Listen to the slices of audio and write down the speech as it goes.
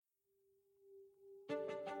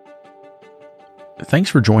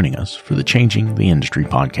Thanks for joining us for the Changing the Industry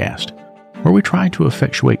podcast, where we try to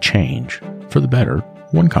effectuate change for the better,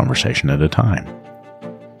 one conversation at a time.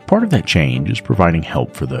 Part of that change is providing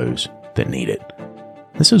help for those that need it.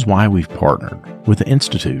 This is why we've partnered with the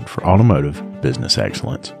Institute for Automotive Business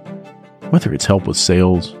Excellence. Whether it's help with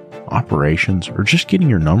sales, operations, or just getting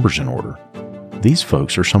your numbers in order, these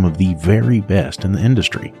folks are some of the very best in the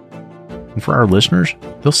industry. And for our listeners,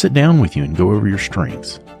 they'll sit down with you and go over your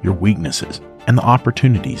strengths, your weaknesses, and the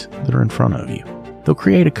opportunities that are in front of you. They'll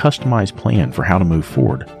create a customized plan for how to move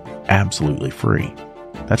forward, absolutely free.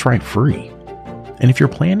 That's right, free. And if your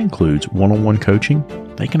plan includes one-on-one coaching,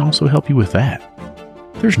 they can also help you with that.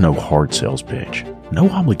 There's no hard sales pitch, no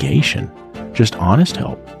obligation, just honest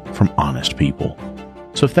help from honest people.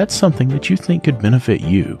 So if that's something that you think could benefit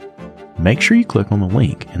you, make sure you click on the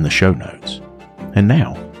link in the show notes. And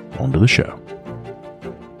now, on to the show.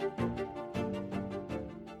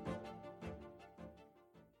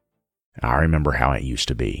 I remember how it used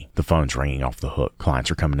to be. The phone's ringing off the hook.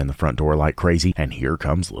 Clients are coming in the front door like crazy, and here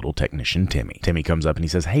comes little technician Timmy. Timmy comes up and he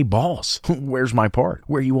says, "Hey, boss, where's my part?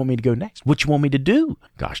 Where you want me to go next? What you want me to do?"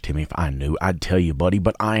 Gosh, Timmy, if I knew, I'd tell you, buddy,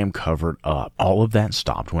 but I am covered up. All of that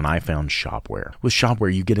stopped when I found Shopware. With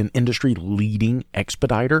Shopware, you get an industry-leading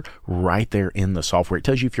expediter right there in the software. It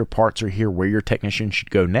tells you if your parts are here, where your technician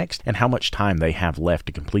should go next, and how much time they have left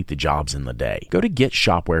to complete the jobs in the day. Go to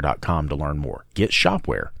getshopware.com to learn more.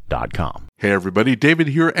 Getshopware.com. Hey everybody, David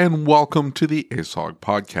here, and welcome to the ASOG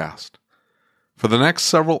podcast. For the next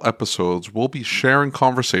several episodes, we'll be sharing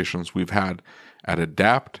conversations we've had at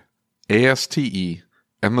ADAPT, ASTE,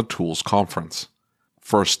 and the Tools Conference.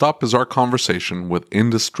 First up is our conversation with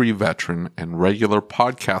industry veteran and regular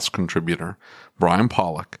podcast contributor, Bryan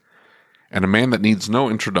Pollock, and a man that needs no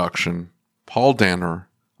introduction, Paul Danner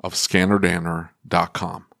of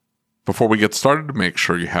ScannerDanner.com. Before we get started, make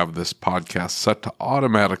sure you have this podcast set to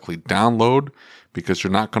automatically download because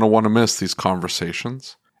you're not going to want to miss these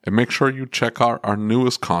conversations. And make sure you check out our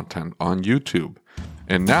newest content on YouTube.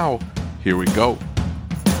 And now, here we go.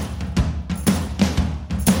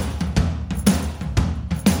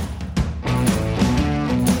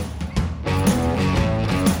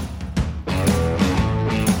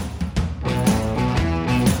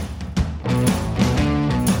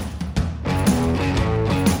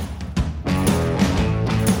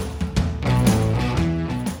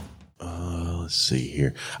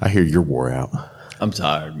 I hear you're wore out. I'm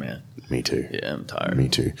tired, man. Me too. Yeah, I'm tired. Me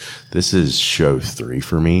too. This is show 3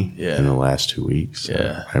 for me in the last 2 weeks.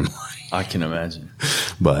 Yeah. I can imagine.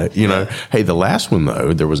 But, you know, hey, the last one,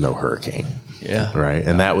 though, there was no hurricane. Yeah. Right?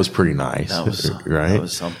 And that was pretty nice. That was, right? That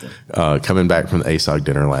was something. Coming back from the ASOG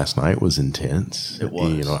dinner last night was intense. It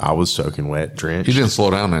was. You know, I was soaking wet, drenched. He didn't slow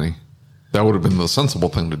down any. That would have been the sensible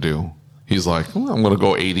thing to do. He's like, well, I'm going to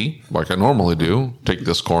go 80 like I normally do, take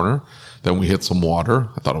this corner. Then we hit some water.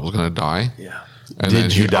 I thought I was going to die. Yeah. And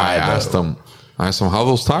Did you die? I asked him, how are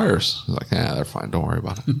those tires? He's like, yeah, they're fine. Don't worry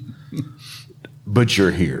about it. But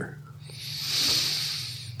you're here.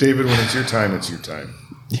 David, when it's your time, it's your time.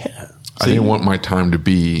 Yeah. I didn't want my time to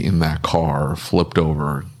be in that car, flipped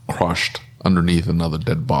over, crushed underneath another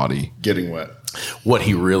dead body. Getting wet. What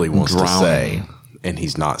he really wants to Drowning. say, and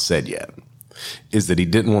he's not said yet, is that he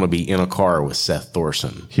didn't want to be in a car with Seth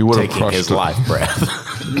Thorson. He would have taking crushed his it. life breath.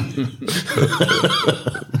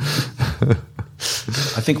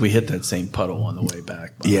 I think we hit that same puddle on the way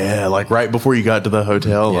back. Yeah, like right before you got to the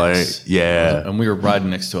hotel. Yes. Like, yeah. And we were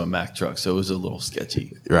riding next to a Mack truck, so it was a little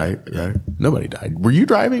sketchy. Right. Nobody died. Were you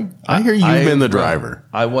driving? I hear you've been the driver.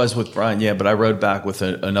 I was with Bryan, yeah, but I rode back with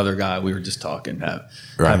another guy. We were just talking,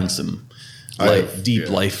 having some deep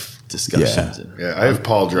life discussions. Yeah, I have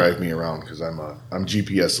Paul drive me around because I'm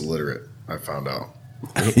GPS illiterate. I found out.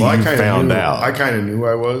 Well, I kind of knew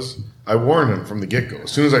I was. I warned him from the get go.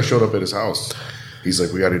 As soon as I showed up at his house, he's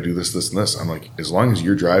like, "We got to do this, this, and this." I'm like, "As long as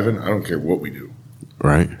you're driving, I don't care what we do."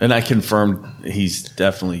 Right. And I confirmed he's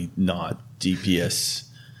definitely not GPS.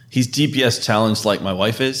 He's GPS challenged like my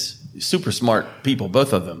wife is. Super smart people,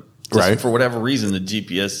 both of them. Just right. For whatever reason, the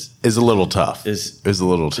GPS is a little tough. Is a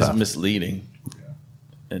little tough. Is misleading.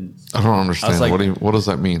 And I don't understand. Like, what does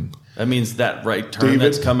that mean? That means that right turn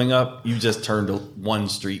that's coming up, you just turned one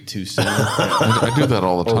street too soon. I do that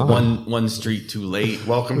all the time. Or one street too late.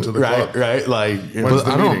 Welcome to the club. Right. Like,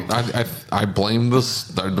 I blame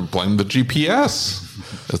this. I blame the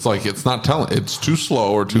GPS. It's like it's not telling. It's too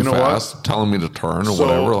slow or too fast, telling me to turn or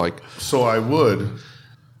whatever. Like, so I would,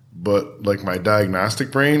 but like my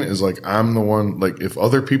diagnostic brain is like I'm the one. Like, if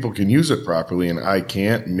other people can use it properly and I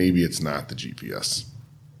can't, maybe it's not the GPS.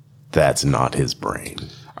 That's not his brain.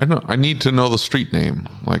 I know. I need to know the street name.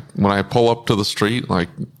 Like when I pull up to the street, like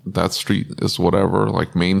that street is whatever,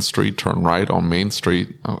 like Main Street, turn right on Main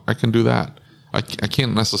Street. I can do that. I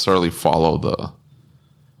can't necessarily follow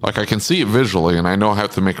like I can see it visually and I know I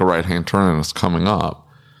have to make a right-hand turn and it's coming up.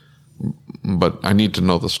 But I need to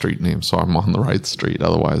know the street name so I'm on the right street.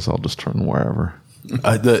 Otherwise, I'll just turn wherever.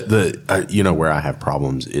 You know, where I have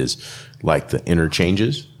problems is like the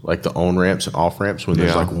interchanges, like the on ramps and off ramps when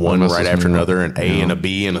there's like one right after another, an A and a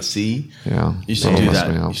B and a C. Yeah, you should do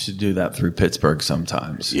that. You should do that through Pittsburgh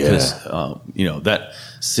sometimes. Because you know, that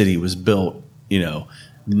city was built, you know,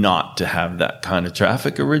 not to have that kind of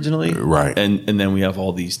traffic originally, right? And then we have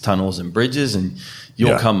all these tunnels and bridges, and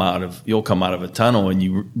you'll come out of a tunnel and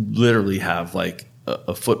you literally have like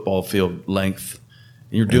a football field length.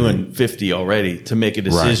 You're doing 50 already to make a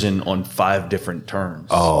decision on 5 different turns.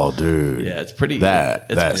 Oh, dude. Yeah, it's pretty.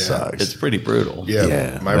 That sucks. It's pretty brutal.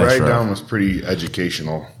 Yeah, my ride down was pretty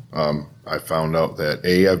educational. I found out that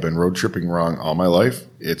I've been road tripping wrong all my life.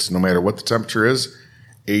 It's no matter what the temperature is,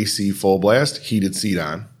 AC full blast, heated seat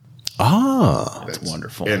on. Ah, that's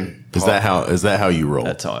wonderful. And is that how you roll?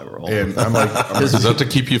 That's how I roll. And I'm like, is that to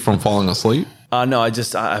keep you from falling asleep? No,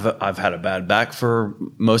 I've had a bad back for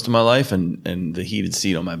most of my life, and the heated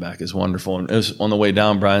seat on my back is wonderful. And it was on the way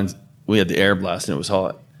down, we had the air blast and it was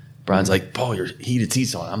hot. Brian's like, Paul, your heated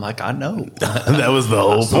seat's on. I'm like, I know. That was the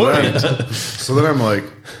whole point. So then I'm like,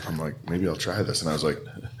 maybe I'll try this. And I was like,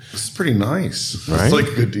 this is pretty nice. Right? It's like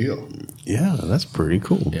a good deal. Yeah, that's pretty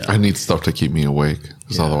cool. Yeah. I need stuff to keep me awake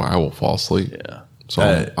because otherwise I will fall asleep. Yeah.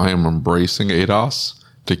 So I am embracing ADOS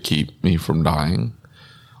to keep me from dying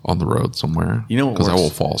on the road somewhere. You know what? Because I will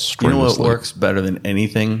fall straight asleep. You know what works better than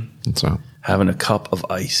anything? What's that? Having a cup of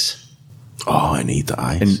ice. Oh, and eat the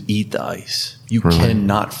ice. You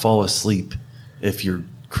cannot fall asleep if you're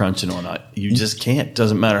crunching on it. You just can't.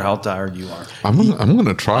 Doesn't matter how tired you are. I'm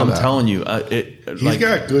gonna try that. I'm telling you, he's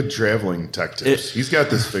got good traveling tech tips. He's got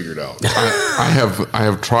this figured out. I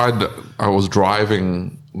have tried. I was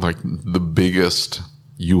driving like the biggest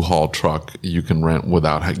U-Haul truck you can rent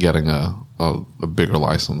without getting a bigger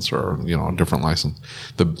license or a different license.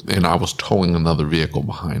 And I was towing another vehicle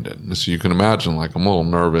behind it. And so you can imagine, like, I'm a little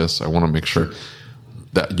nervous. I want to make sure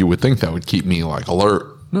that you would think that would keep me like alert.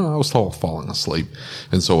 No, I was still falling asleep.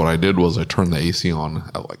 And so what I did was I turned the AC on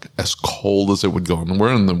at like as cold as it would go. And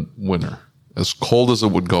we're in the winter. As cold as it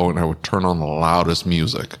would go, and I would turn on the loudest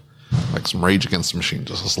music, like some Rage Against the Machine,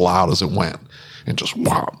 just as loud as it went. And just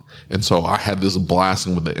wow. And so I had this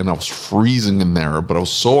blasting with it, and I was freezing in there, but I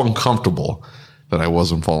was so uncomfortable that I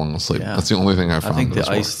wasn't falling asleep. Yeah. That's the only thing I found. I think the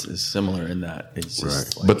ice is similar in that. It's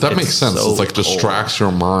just like, but that makes sense. So it's like distracts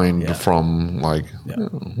your mind from like, Yeah.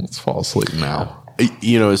 Let's fall asleep now.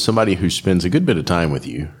 You know, as somebody who spends a good bit of time with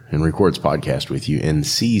you and records podcasts with you and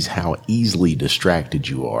sees how easily distracted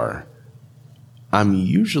you are, I'm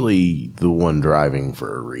usually the one driving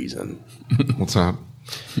for a reason. What's that?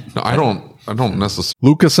 No, I don't necessarily.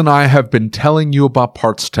 Lucas and I have been telling you about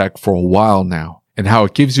Parts Tech for a while now, and how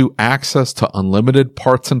it gives you access to unlimited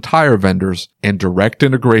parts and tire vendors and direct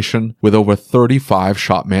integration with over 35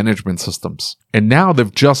 shop management systems. And now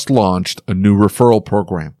they've just launched a new referral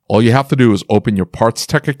program. All you have to do is open your Parts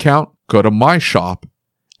Tech account, go to My Shop,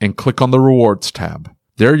 and click on the Rewards tab.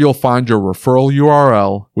 There you'll find your referral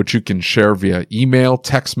URL, which you can share via email,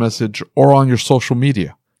 text message, or on your social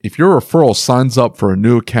media. If your referral signs up for a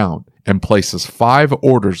new account and places 5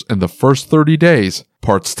 orders in the first 30 days,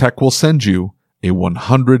 Parts Tech will send you a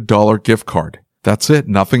 $100 gift card. That's it.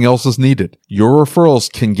 Nothing else is needed. Your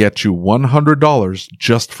referrals can get you $100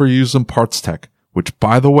 just for using Parts Tech, which,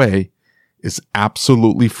 by the way, is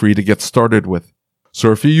absolutely free to get started with.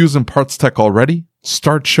 So if you're using Parts Tech already,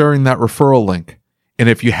 start sharing that referral link. And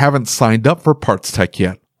if you haven't signed up for Parts Tech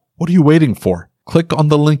yet, what are you waiting for? Click on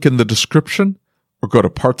the link in the description or go to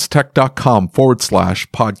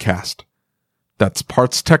partstech.com/podcast. That's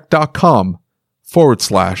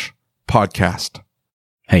partstech.com/podcast.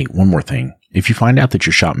 Hey, one more thing. If you find out that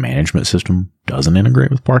your shop management system doesn't integrate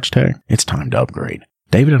with Parts Tech, it's time to upgrade.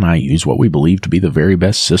 David and I use what we believe to be the very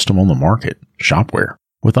best system on the market, Shopware.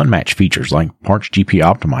 With unmatched features like Parts GP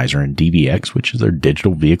Optimizer and DVX, which is their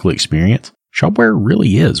digital vehicle experience, Shopware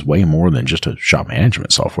really is way more than just a shop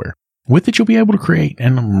management software. With it, you'll be able to create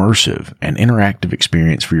an immersive and interactive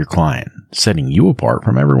experience for your client, setting you apart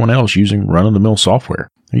from everyone else using run-of-the-mill software.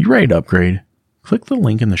 Are you ready to upgrade? Click the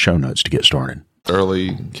link in the show notes to get started.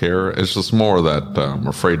 Early care, it's just more that I'm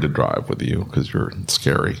afraid to drive with you because you're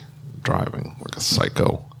scary driving like a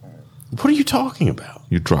psycho. What are you talking about?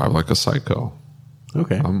 You drive like a psycho.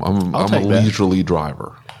 Okay. I'm a leisurely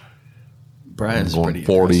driver. Brian's I'm going pretty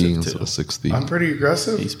 40 aggressive instead too. of 60. I'm pretty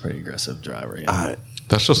aggressive. He's a pretty aggressive driver. Yeah.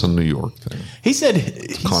 That's just a New York thing. He said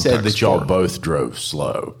that y'all both drove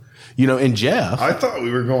slow. And Jeff, I thought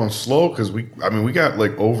we were going slow because we got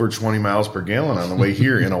like over 20 miles per gallon on the way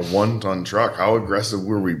here in a 1-ton truck. How aggressive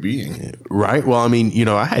were we being? Right. Well,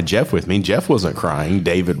 I had Jeff with me. Jeff wasn't crying.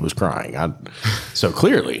 David was crying. So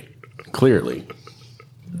clearly,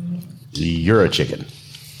 you're a chicken.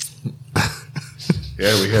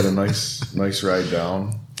 Yeah, we had a nice ride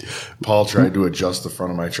down. Paul tried to adjust the front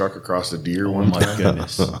of my truck across a deer one time. Oh, my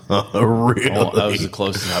goodness. Really? That was the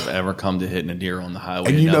closest I've ever come to hitting a deer on the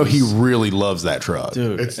highway. And he really loves that truck.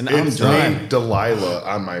 Dude, It's I'm driving. named Delilah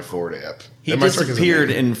on my Ford app. He disappeared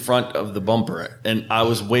in front of the bumper, and I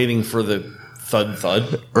was waiting for the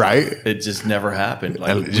thud. Right? It just never happened.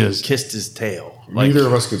 Like, It just kissed his tail. Neither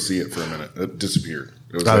of us could see it for a minute. It disappeared.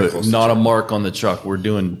 It was that close. Not a mark on the truck. We're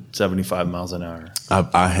doing 75 miles an hour.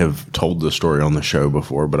 I have told this story on the show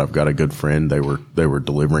before, but I've got a good friend. They were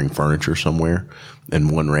delivering furniture somewhere,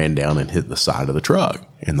 and one ran down and hit the side of the truck.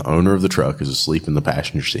 And the owner of the truck is asleep in the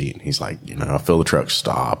passenger seat. And he's like, I feel the truck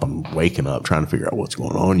stop. I'm waking up trying to figure out what's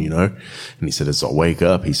going on, And he said, as I wake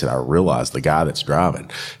up, he said, I realize the guy that's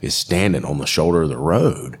driving is standing on the shoulder of the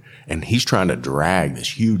road. And he's trying to drag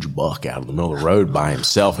this huge buck out of the middle of the road by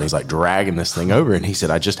himself. And he's like dragging this thing over. And he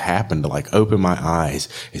said, I just happened to like open my eyes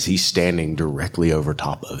as he's standing directly over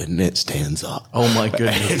top of it. And it stands up. Oh, my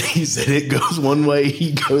goodness. And he said, it goes one way,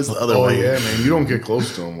 he goes the other way. Oh, yeah, man. You don't get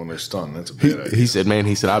close to them when they're stunned. That's a bad idea.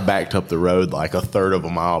 He said, I backed up the road like a third of a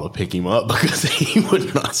mile to pick him up because he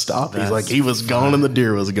would not stop. He's like, he was gone and the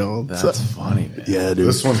deer was gone. That's funny, man. Yeah, dude.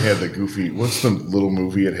 This one had the goofy, what's the little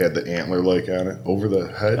movie? It had the antler like on it over the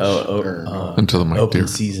hedge. Into the mic, Open deer.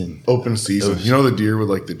 season. Open season. You know the deer with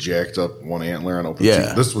like the jacked up one antler on open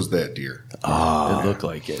season? This was that deer. It looked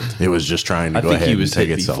like it. It was just trying to go ahead and take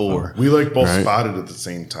itself before. We like both spotted at the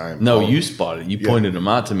same time. No, you spotted. You pointed him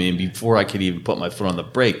out to me, and before I could even put my foot on the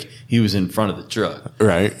brake, he was in front of the truck.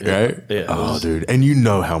 Right. Yeah, dude. And you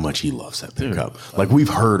know how much he loves that pickup. Like, we've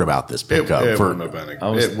heard about this pickup. It wouldn't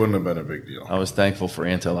have been a big deal. I was thankful for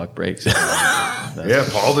anti-lock brakes. Yeah,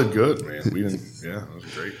 Paul did good, man. We didn't. Yeah, it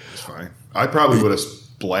was great. It was fine. I probably would have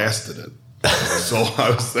blasted it. So I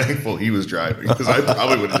was thankful he was driving because I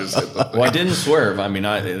probably would have just hit the thing. Well, I didn't swerve.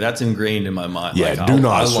 That's ingrained in my mind. Yeah, like, do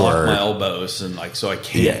not I swerve. lock my elbows and so I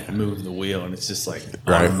can't move the wheel, and it's just like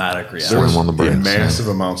automatic reaction. There was on the brakes, massive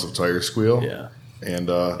amounts of tire squeal. Yeah. And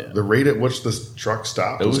the rate at which the truck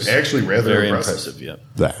stopped was actually rather very impressive. Yeah.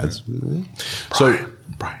 That's Brian,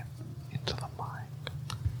 into the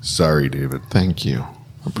mic. Sorry, David. Thank you.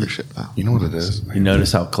 I appreciate that. You know what it is? You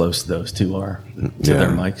notice how close those two are to their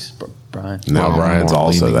mics, Brian? now Well, Brian's more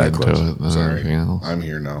also leaning that into close. it than Sorry. anything else. I'm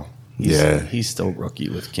here now. He's still rookie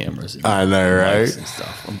with cameras. And I know, right? mics and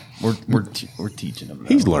stuff. We're teaching him.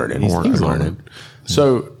 He's learning. He's learning.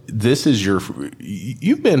 So this is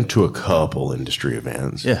you've been to a couple industry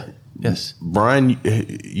events. Yeah. Yes. Brian,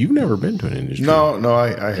 you've never been to an industry. No,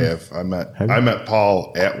 I have. I met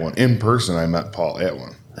Paul at one. In person, I met Paul at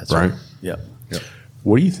one. That's right. Yep. Yep.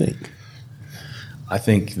 What do you think? I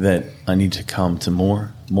think that I need to come to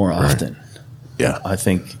more often. Yeah. I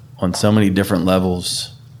think on so many different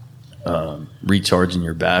levels, recharging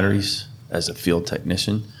your batteries as a field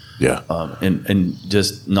technician. Yeah. And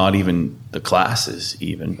just not even the classes,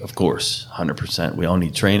 even, of course, 100%. We all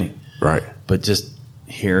need training. Right. But just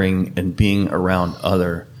hearing and being around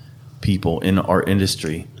other people in our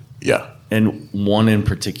industry. Yeah. And one in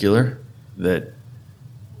particular that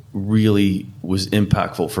really was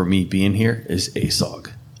impactful for me being here is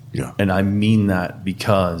ASOG. Yeah. And I mean that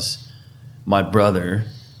because my brother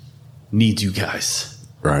needs you guys.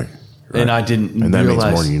 Right. And I didn't realize. And that means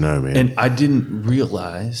more than you know, man. And I didn't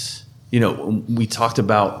realize, we talked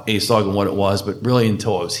about ASOG and what it was, but really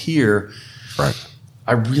until I was here, right,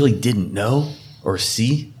 I really didn't know or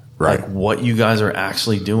see like what you guys are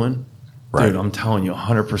actually doing. Right. Dude, I'm telling you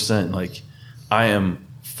 100%, like I am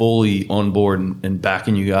fully on board and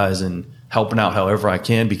backing you guys and helping out however I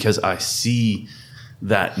can because I see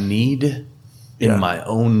that need in my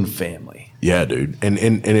own family. Yeah, dude. And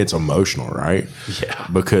it's emotional, right? Yeah.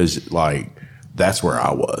 Because like that's where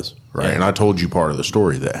I was, right? Yeah. And I told you part of the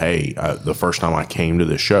story that, hey, the first time I came to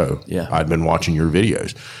this show, I'd been watching your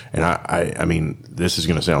videos. And I mean, this is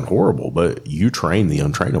going to sound horrible, but you train the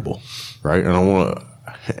untrainable, right? And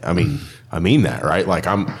I mean that, right? Like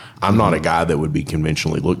I'm not a guy that would be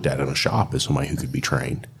conventionally looked at in a shop as somebody who could be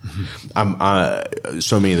trained.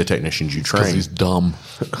 So many of the technicians you train, 'cause he's dumb.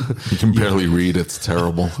 He can barely read. It's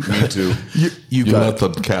terrible. Me too. You let the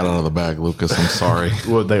cat out of the bag, Lucas. I'm sorry.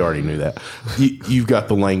 Well, they already knew that. You've got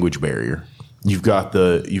the language barrier, You've got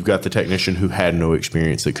the technician who had no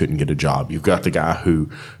experience that couldn't get a job. You've got the guy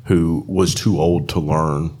who was too old to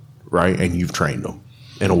learn, right? And you've trained them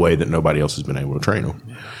in a way that nobody else has been able to train them.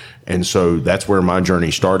 Yeah. And so that's where my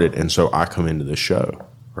journey started. And so I come into this show,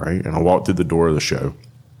 right? And I walk through the door of the show.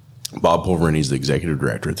 Bob Pulverini's the executive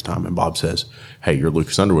director at the time. And Bob says, "Hey, you're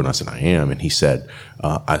Lucas Underwood." I said, "I am." And he said,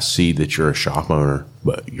 "I see that you're a shop owner,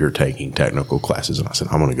 but you're taking technical classes." And I said,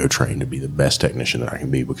 "I'm going to go train to be the best technician that I can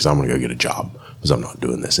be because I'm going to go get a job because I'm not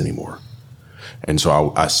doing this anymore." And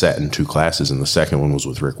so I sat in 2 classes, and the second one was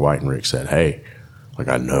with Rick White. And Rick said, "Hey, like,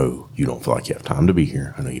 I know you don't feel like you have time to be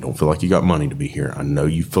here. I know you don't feel like you got money to be here. I know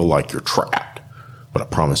you feel like you're trapped. But I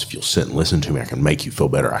promise if you'll sit and listen to me, I can make you feel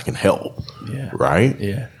better. I can help." Yeah. Right?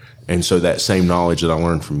 Yeah. And so that same knowledge that I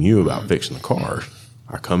learned from you about fixing the cars,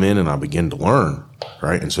 I come in and I begin to learn,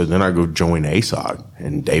 right? And so then I go join ASOG,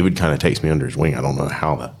 and David kind of takes me under his wing. I don't know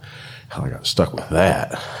how I got stuck with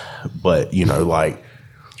that, but like,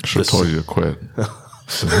 I should have told you to quit.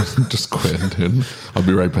 Just quit, dude. I'll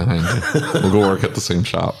be right behind you. We'll go work at the same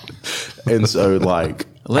shop. And so, like,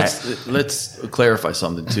 let's clarify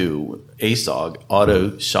something too. ASOG,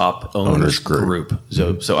 Auto Shop Owners Group.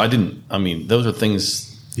 So I didn't. I mean, those are things.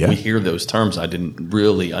 Yeah. We hear those terms. I didn't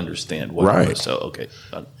really understand what it was. So, okay.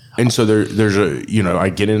 And so there's I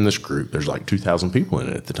get in this group. There's like 2,000 people in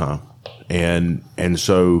it at the time. And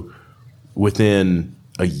so within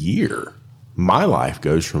a year, my life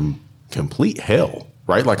goes from complete hell,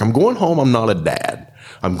 right? Like, I'm going home. I'm not a dad.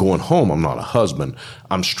 I'm going home. I'm not a husband.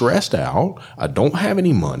 I'm stressed out. I don't have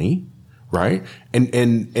any money. Right. And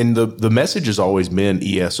the message has always been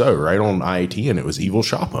ESO, right? On IATN, it was evil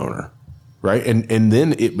shop owner. Right. And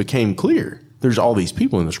then it became clear there's all these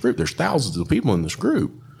people in this group. There's thousands of people in this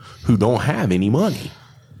group who don't have any money,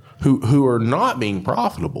 who are not being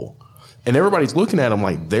profitable. And everybody's looking at them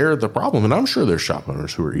like they're the problem. And I'm sure there's shop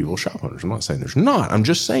owners who are evil shop owners. I'm not saying there's not. I'm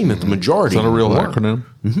just saying that the majority. Is that a real acronym?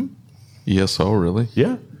 Mm-hmm. ESO, really?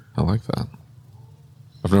 Yeah. I like that.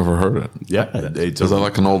 I've never heard it. Yeah. Is that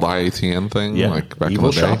like an old IATN thing? Yeah. Like back evil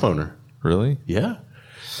in the day? shop owner. Really? Yeah.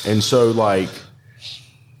 And so, like,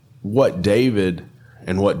 what David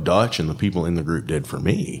and what Dutch and the people in the group did for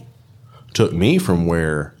me took me from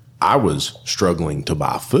where I was struggling to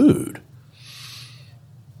buy food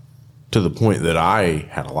to the point that I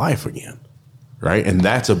had a life again, right? And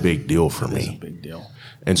that's a big deal for me. That's a big deal.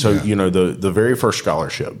 And so, the very first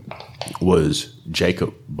scholarship was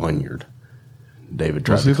Jacob Bunyard. David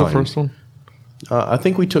tried to claim. Was he the first one? I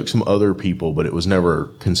think we took some other people, but it was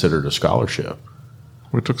never considered a scholarship.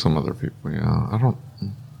 We took some other people, yeah.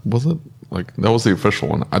 Was it? Like, that was the official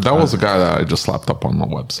one. That was the guy that I just slapped up on the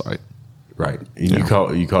website. Right. You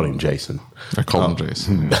called him Jason. I called him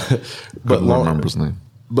Jason. Yeah. But I don't remember his name.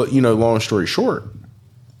 But, long story short,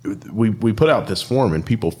 we put out this form, and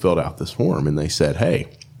people filled out this form, and they said, "Hey,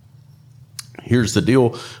 here's the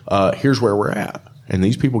deal. Here's where we're at." And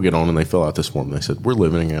these people get on and they fill out this form. And they said, "We're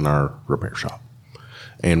living in our repair shop,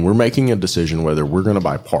 and we're making a decision whether we're going to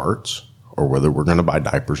buy parts or whether we're going to buy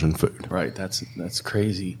diapers and food." Right. That's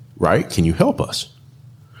crazy. Right? Can you help us?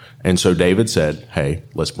 And so David said, "Hey,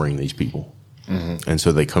 let's bring these people." Mm-hmm. And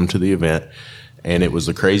so they come to the event, and it was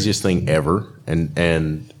the craziest thing ever.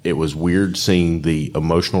 And it was weird seeing the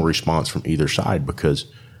emotional response from either side, because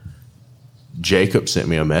Jacob sent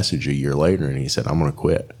me a message a year later, and he said, "I'm going to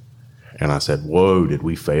quit." And I said, "Whoa, did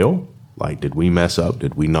we fail? Like, did we mess up?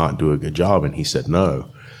 Did we not do a good job?" And he said,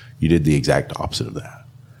 "No, you did the exact opposite of that.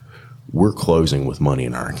 We're closing with money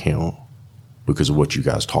in our account because of what you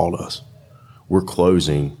guys taught us. We're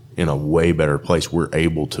closing in a way better place. We're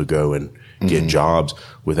able to go and get jobs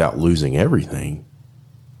without losing everything.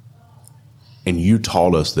 And you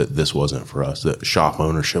taught us that this wasn't for us, that shop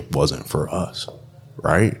ownership wasn't for us."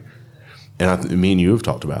 Right? And me and you have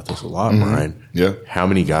talked about this a lot, Bryan. Yeah. How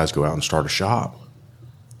many guys go out and start a shop?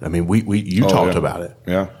 I mean, you talked about it.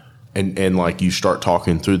 Yeah. And like, you start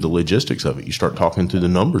talking through the logistics of it. You start talking through the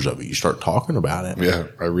numbers of it. You start talking about it. Yeah.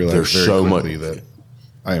 I realized very quickly that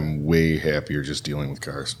I am way happier just dealing with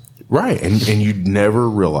cars. Right. And you'd never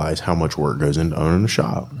realize how much work goes into owning a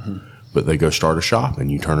shop. Mm-hmm. But they go start a shop,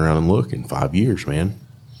 and you turn around and look, in 5 years, man,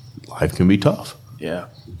 life can be tough. Yeah.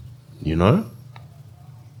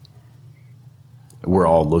 We're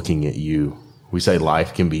all looking at you. We say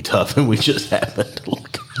life can be tough, and we just happen to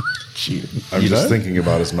look at you. I'm just thinking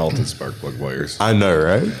about his melted spark plug wires. I know,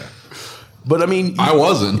 right? Yeah. But I mean, I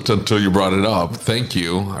wasn't until you brought it up. Thank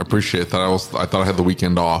you. I appreciate that. I thought I had the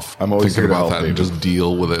weekend off. I'm always thinking about that and just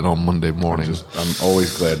deal with it on Monday morning. I'm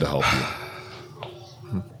always glad to help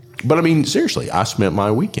you. But I mean, seriously, I spent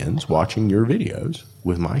my weekends watching your videos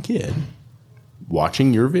with my kid,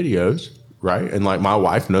 watching your videos right? And like my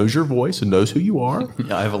wife knows your voice and knows who you are.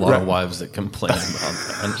 Yeah, I have a lot of wives that complain about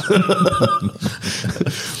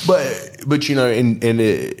that. but you know, and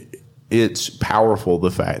it's powerful,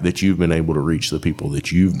 the fact that you've been able to reach the people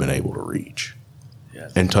that you've been able to reach,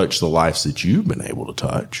 and touch the lives that you've been able to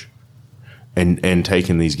touch, and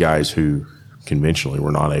taking these guys who conventionally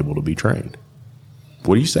were not able to be trained.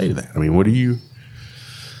 What do you say to that? I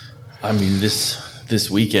mean, this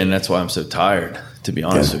weekend, that's why I'm so tired, to be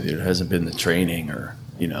honest with you. It hasn't been the training or,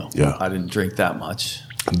 I didn't drink that much.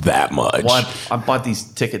 Well, I bought these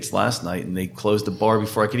tickets last night and they closed the bar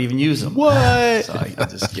before I could even use them. What? So I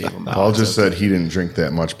just gave them out. Paul just said he didn't drink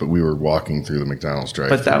that much, but we were walking through the McDonald's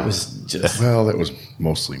drive-thru. But that was just... Well, that was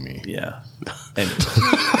mostly me. Yeah. And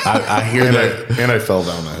I hear that. And I fell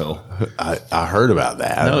down the hill. I heard about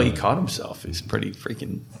that. No, he caught himself. He's pretty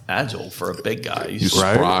freaking agile for a big guy. He's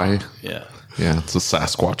spry. Yeah. Yeah, it's a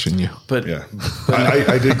Sasquatch in you. But yeah,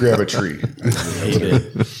 I did grab a tree. He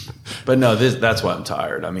did. But no, that's why I'm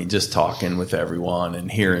tired. I mean, just talking with everyone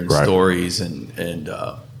and hearing stories and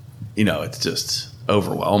it's just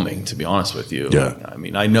overwhelming, to be honest with you. Yeah. I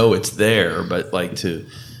mean, I know it's there, but like to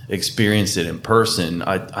experience it in person,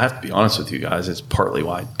 I have to be honest with you guys, it's partly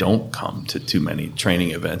why I don't come to too many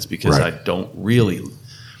training events, because I don't really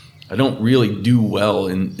do well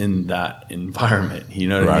in that environment. You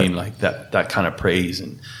know what I mean? Like that kind of praise.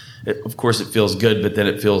 And of course it feels good, but then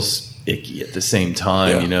it feels icky at the same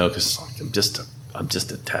time, because I'm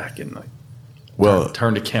just attacking. Like,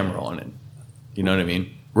 turn the camera on and you know what I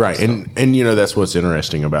mean? Right. So. And that's what's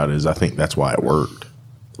interesting about it is I think that's why it worked,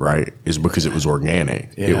 right? Is because it was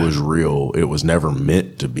organic. Yeah. It was real. It was never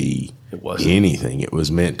meant to be anything. It was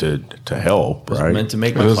meant to help, right? It was meant to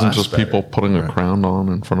make my class better. It isn't just people putting a crown on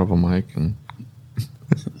in front of a mic and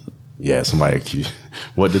yeah, somebody accused.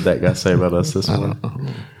 What did that guy say about us this morning?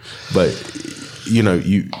 But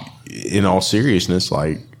you in all seriousness,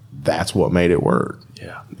 like that's what made it work.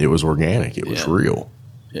 Yeah. It was organic. It was real.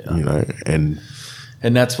 Yeah.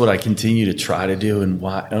 And that's what I continue to try to do, and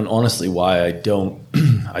honestly why I don't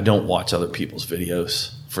watch other people's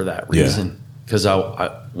videos for that reason. Because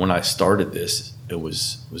I when I started this, it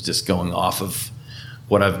was just going off of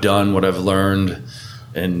what I've done, what I've learned,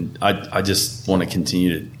 and I just want to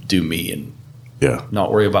continue to do me and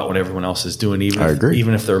not worry about what everyone else is doing.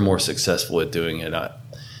 Even if they're more successful at doing it,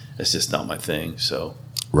 it's just not my thing. So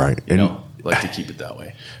right, I like to keep it that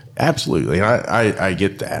way. Absolutely, and I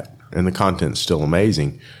get that. And the content's still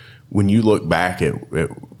amazing. When you look back at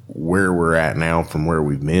where we're at now from where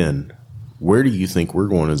we've been, where do you think we're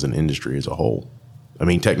going as an industry as a whole? I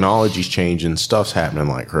mean, technology's changing, stuff's happening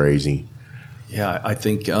like crazy. Yeah, I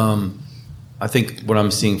think what I'm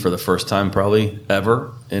seeing for the first time probably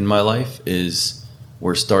ever in my life is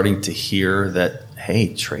we're starting to hear that,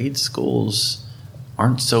 hey, trade schools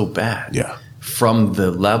aren't so bad. Yeah. From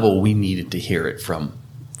the level we needed to hear it from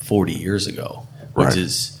 40 years ago, which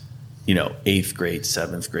is 8th grade,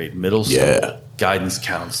 7th grade, middle school, guidance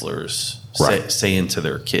counselors saying to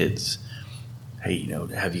their kids, hey,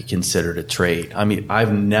 have you considered a trade? I mean,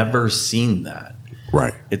 I've never seen that.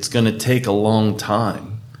 Right. It's going to take a long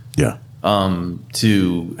time. Yeah.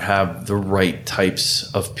 To have the right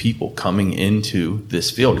types of people coming into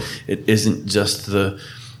this field. It isn't just the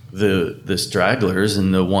stragglers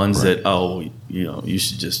and the ones that, you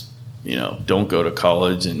should just, don't go to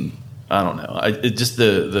college and I don't know. It just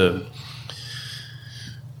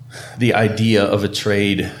the idea of a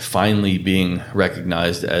trade finally being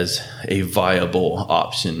recognized as a viable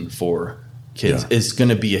option for kids is going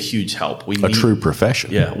to be a huge help. We need a true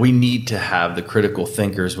profession. Yeah, we need to have the critical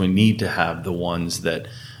thinkers. We need to have the ones that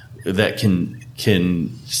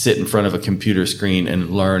can sit in front of a computer screen and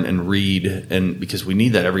learn and read, and because we need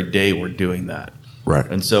that every day. We're doing that, right?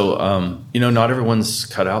 And so, not everyone's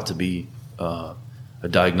cut out to be a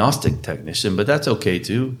diagnostic technician, but that's okay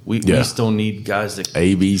too. We still need guys that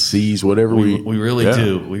ABCs, whatever we really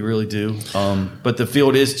do. We really do. But the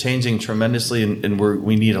field is changing tremendously, and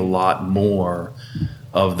we need a lot more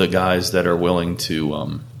of the guys that are willing to.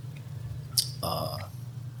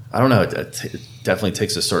 I don't know. It definitely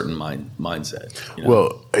takes a certain mindset.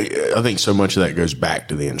 Well, I think so much of that goes back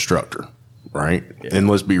to the instructor. Right. Yeah. And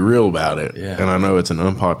let's be real about it. Yeah. And I know it's an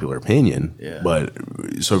unpopular opinion, but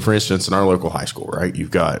so for instance, in our local high school, right,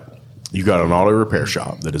 you've got an auto repair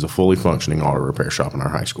shop that is a fully functioning auto repair shop in our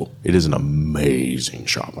high school. It is an amazing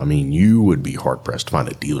shop. I mean, you would be hard pressed to find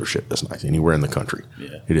a dealership this nice anywhere in the country.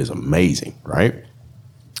 Yeah. It is amazing. Right.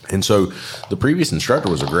 And so the previous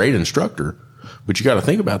instructor was a great instructor, but you got to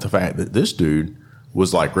think about the fact that this dude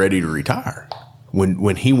was like ready to retire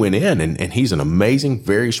when he went in, and he's an amazing,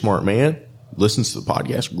 very smart man. Listens to the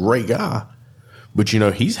podcast, great guy. But,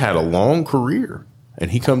 he's had a long career,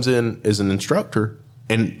 and he comes in as an instructor,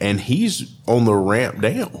 and he's on the ramp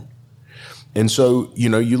down. And so,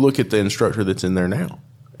 you look at the instructor that's in there now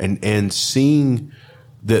and seeing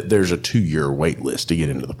that there's a 2-year wait list to get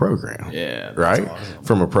into the program. Yeah. Right? Awesome.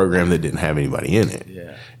 From a program that didn't have anybody in it.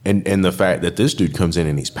 Yeah. And the fact that this dude comes in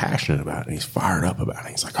and he's passionate about it and he's fired up about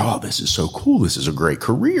it. He's like, oh, this is so cool. This is a great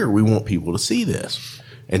career. We want people to see this.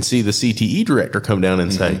 And see the CTE director come down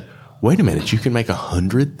and say, wait a minute, you can make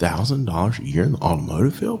 $100,000 a year in the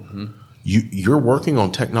automotive field? You're working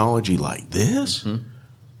on technology like this?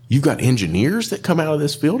 You've got engineers that come out of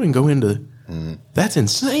this field and go into that's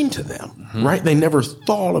insane to them, right? They never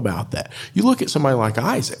thought about that. You look at somebody like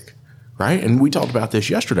Isaac, right? And we talked about this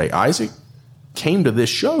yesterday. Isaac came to this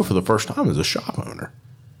show for the first time as a shop owner.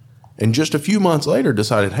 And just a few months later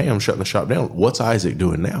decided, hey, I'm shutting the shop down. What's Isaac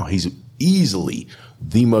doing now? He's easily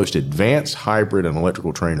the most advanced hybrid and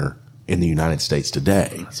electrical trainer in the United States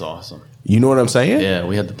today. That's awesome. You know what I'm saying? Yeah,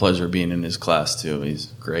 we had the pleasure of being in his class, too.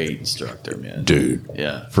 He's a great instructor, man. Dude.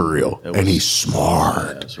 Yeah. For real. And he's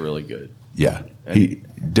smart. Yeah, it's really good. Yeah.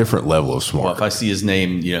 Different level of smart. Well, if I see his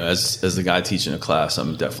name, as the guy teaching a class,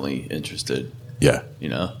 I'm definitely interested. Yeah.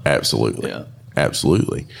 Absolutely. Yeah.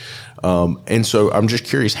 Absolutely. And so I'm just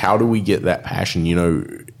curious, how do we get that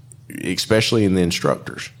passion, especially in the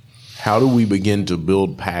instructors? How do we begin to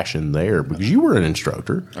build passion there? Because you were an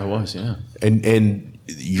instructor. I was, yeah. And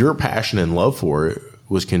your passion and love for it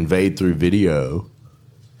was conveyed through video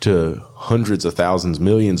to hundreds of thousands,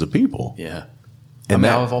 millions of people. Yeah. And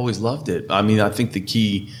I've always loved it. I mean, I think the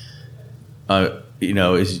key,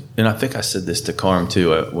 is, and I think I said this to Carm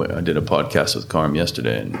too. I did a podcast with Carm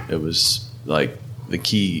yesterday, and it was like, the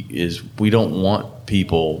key is we don't want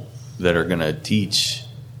people that are going to teach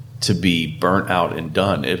to be burnt out and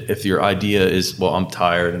done. If your idea is, well, I'm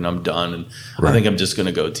tired and I'm done and I think I'm just going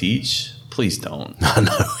to go teach, please don't.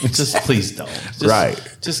 Please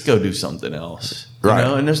don't. Just go do something else. Right.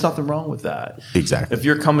 And there's nothing wrong with that. Exactly. If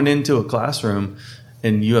you're coming into a classroom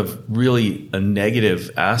and you have really a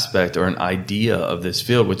negative aspect or an idea of this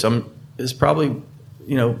field, which is probably,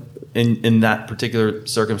 in that particular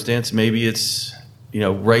circumstance, maybe it's,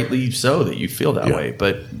 rightly so that you feel that way,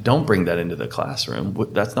 but don't bring that into the classroom.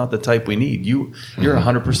 That's not the type we need. You're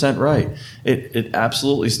 100% right. It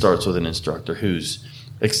absolutely starts with an instructor who's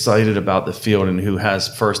excited about the field and who has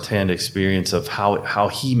firsthand experience of how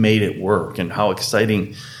he made it work and how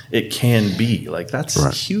exciting it can be. Like that's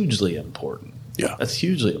hugely important. Yeah. That's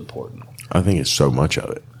hugely important. I think it's so much of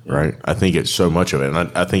it, right? I think it's so much of it. And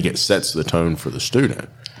I think it sets the tone for the student.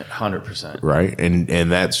 100%. Right. And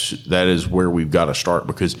that is where we've got to start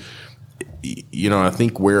because, I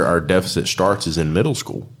think where our deficit starts is in middle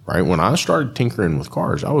school, right? When I started tinkering with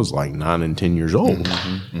cars, I was like 9 and 10 years old.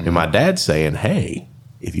 And my dad's saying, hey,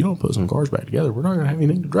 if you don't put some cars back together, we're not going to have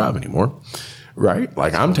anything to drive anymore. Right.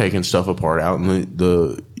 Like I'm taking stuff apart out in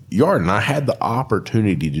the yard. And I had the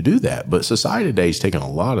opportunity to do that. But society today is taking a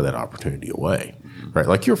lot of that opportunity away. Right,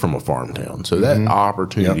 like you're from a farm town, so that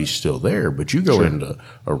opportunity's still there. But you go into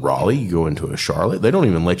a Raleigh, you go into a Charlotte, they don't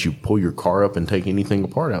even let you pull your car up and take anything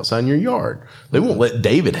apart outside in your yard. They won't let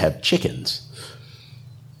David have chickens.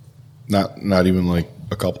 Not even like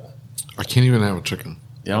a couple. I can't even have a chicken.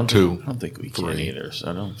 Yeah, I don't think we can 3. either.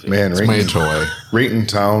 So I don't think Man, right in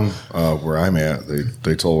town where I'm at,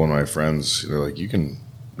 they told one of my friends, they're like, you can.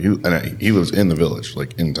 He lives in the village,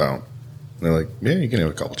 like in town. And they're like, yeah, you can have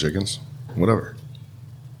a couple chickens, whatever.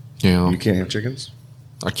 Yeah. You can't have chickens?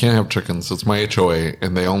 I can't have chickens. It's my HOA,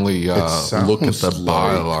 and they only look at the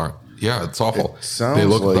bylaw. Yeah, it's awful. They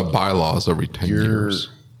look at the bylaws every 10 years.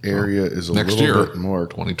 Your area is a Next little year, bit more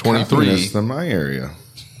 2023 than my area.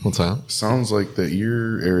 What's that? Sounds like that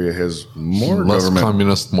your area has more less government.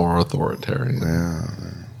 Communist, more authoritarian. Yeah.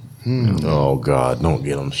 Oh, God, don't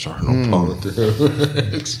get them started on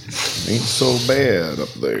politics. Ain't so bad up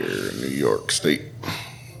there in New York State.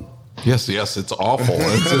 Yes, it's awful.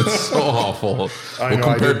 It's so awful. We'll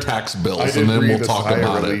compare tax bills, and then we'll talk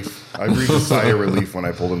about it. I breathed a sigh of relief when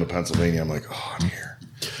I pulled into Pennsylvania. I'm like, oh, I'm here.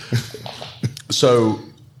 So,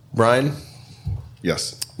 Bryan?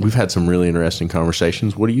 Yes. We've had some really interesting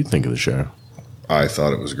conversations. What do you think of the show? I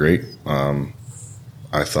thought it was great.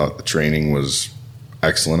 I thought the training was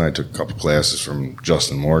excellent. I took a couple classes from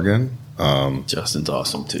Justin Morgan. Justin's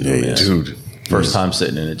awesome, too. Yeah, dude. First time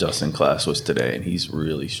sitting in a Justin class was today, and he's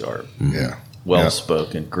really sharp. Yeah.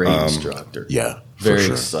 Well-spoken, great instructor. Yeah, very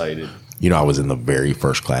excited. I was in the very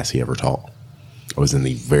first class he ever taught. I was in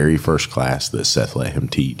the very first class that Seth let him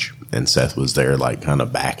teach, and Seth was there, like, kind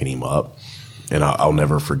of backing him up. And I'll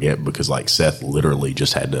never forget because, like, Seth literally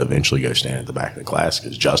just had to eventually go stand at the back of the class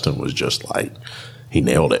because Justin was just, like, he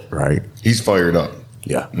nailed it, right? He's fired up.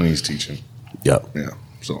 Yeah. When he's teaching. Yep. Yeah.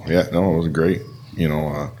 So, yeah, no, it was great.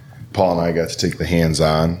 Paul and I got to take the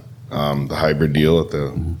hands-on, the hybrid deal at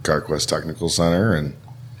the CarQuest Technical Center, and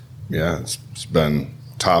yeah, it's been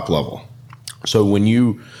top level. So when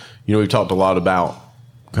we've talked a lot about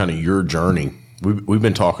kind of your journey. We've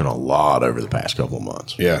been talking a lot over the past couple of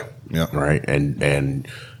months. Yeah. Right. And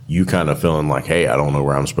you kind of feeling like, hey, I don't know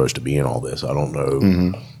where I'm supposed to be in all this. I don't know.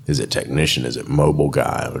 Mm-hmm. Is it technician? Is it mobile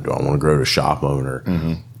guy? Or do I want to grow to shop owner?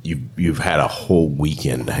 Mm-hmm. You've had a whole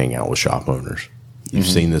weekend to hang out with shop owners. You've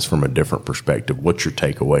seen this from a different perspective. What's your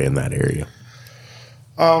takeaway in that area?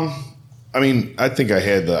 I mean, I think I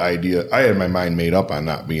had the idea. I had my mind made up on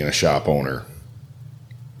not being a shop owner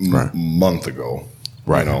month ago.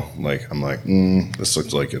 Right. I'm like, this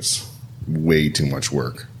looks like it's way too much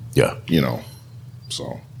work. Yeah.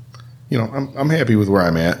 So, I'm happy with where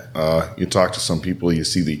I'm at. You talk to some people, you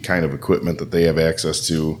see the kind of equipment that they have access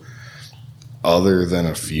to. Other than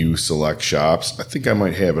a few select shops, I think I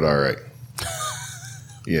might have it all right.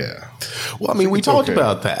 Yeah. Well, I mean, we talked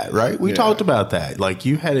about that, right? We talked about that. Like,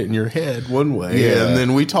 you had it in your head one way, and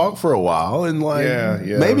then we talked for a while, and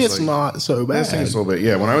maybe it's not so bad. It's a little bit.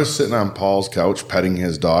 Yeah, when I was sitting on Paul's couch petting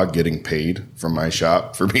his dog, getting paid from my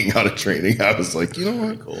shop for being out of training, I was like, you know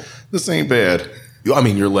what? Cool. This ain't bad. I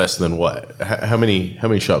mean, you're less than what? How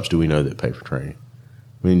many shops do we know that pay for training?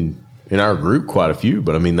 I mean, in our group, quite a few,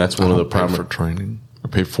 but I mean, that's one of the primary for training. I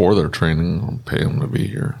pay for their training. I don't pay them to be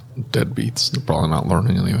here. Deadbeats. They're probably not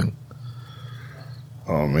learning anything.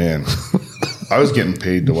 Oh, man. I was getting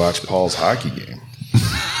paid to watch Paul's hockey game.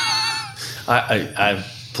 I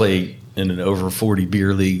played in an over 40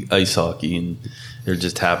 beer league ice hockey, and there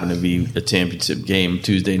just happened to be a championship game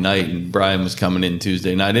Tuesday night, and Bryan was coming in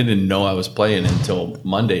Tuesday night. I didn't know I was playing until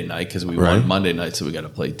Monday night because we won Monday night, so we got to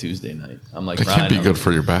play Tuesday night. I'm like, that can't be good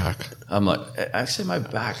for your back. I'm like, actually, my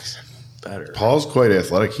back's better. Paul's quite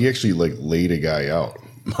athletic. He actually laid a guy out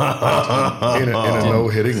in a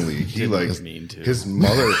no-hitting league. He his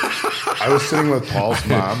mother. I was sitting with Paul's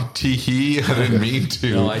mom. I didn't mean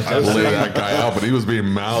to. No, I lay that guy out, but he was being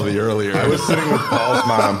mouthy earlier. I was sitting with Paul's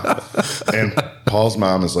mom, and Paul's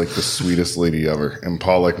mom is like the sweetest lady ever. And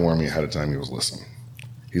Paul warned me ahead of time. He was listening.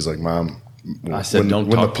 He's like, "Mom, I said, when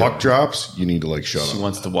the puck drops, you need to shut up. She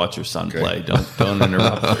wants to watch her son play. Don't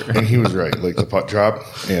interrupt her." And he was right. The puck drop,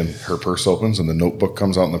 and her purse opens, and the notebook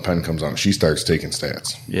comes out, and the pen comes out, and she starts taking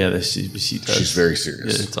stats. Yeah, she does. She's very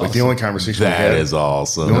serious. It's awesome. The only conversation that is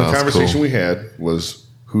awesome. The only conversation we had was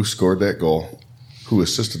who scored that goal, who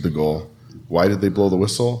assisted the goal, why did they blow the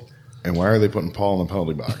whistle, and why are they putting Paul in the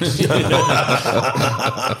penalty box?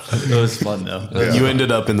 It was fun, though. Yeah. You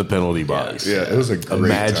ended up in the penalty box. Yeah, it was a great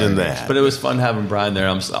Imagine time. that. But it was fun having Bryan there.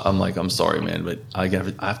 I'm like, I'm sorry, man, but I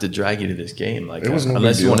have to drag you to this game.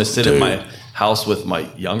 Unless you want to sit at my house with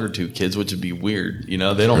my younger two kids, which would be weird. They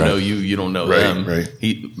don't know you. You don't know them. Right.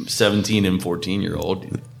 He 17 and 14-year-old,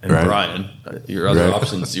 and Bryan. Your other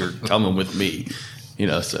options, you're coming with me.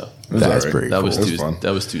 So that's pretty cool.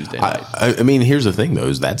 That was Tuesday night. I mean, here's the thing, though,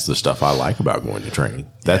 is that's the stuff I like about going to training.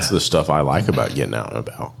 That's the stuff I like about getting out and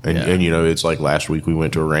about. And it's like last week we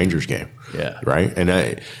went to a Rangers game. Yeah. Right. And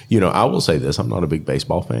I will say this, I'm not a big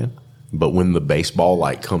baseball fan, but when the baseball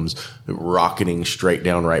comes rocketing straight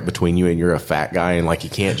down right between you and you're a fat guy and you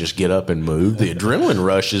can't just get up and move, the adrenaline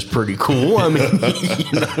rush is pretty cool. I mean,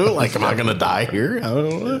 am I going to die here? I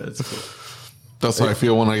don't know. That's cool. That's how I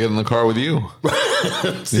feel when I get in the car with you.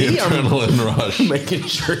 See, the adrenaline rush. Making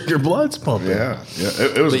sure your blood's pumping. Yeah.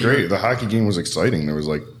 It was great. The hockey game was exciting. There was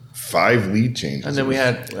 5 lead changes. And then we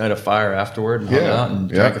had a fire afterward and hung out and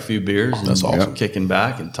drank a few beers. And that's awesome. Kicking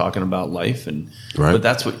back and talking about life. But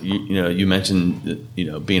that's what, you mentioned,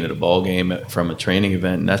 being at a ball game from a training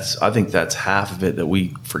event. And I think that's half of it that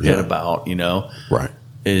we forget about, Right.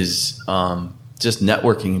 is just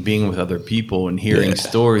networking and being with other people and hearing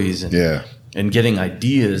stories. And getting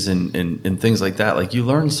ideas and things like that. You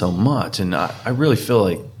learn so much, and I really feel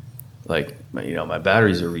like my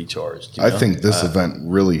batteries are recharged. I think this event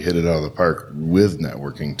really hit it out of the park with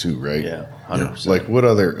networking too, right? Yeah, 100%. What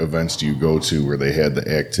other events do you go to where they had the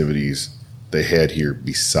activities they had here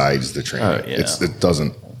besides the training? It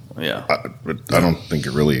doesn't. Yeah, I don't think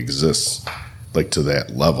it really exists to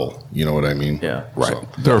that level. You know what I mean? Yeah, right. So,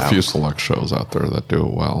 there are a few select shows out there that do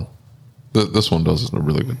it well. This one does a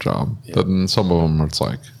really good job. Yeah. And some of them, it's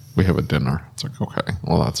we have a dinner. It's okay,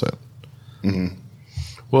 well, that's it. Mm-hmm.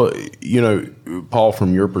 Well, Paul,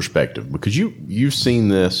 from your perspective, because you've seen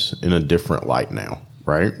this in a different light now,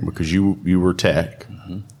 right? Because you were tech,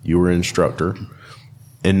 you were instructor,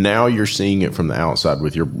 and now you're seeing it from the outside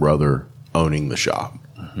with your brother owning the shop.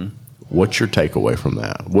 Mm-hmm. What's your takeaway from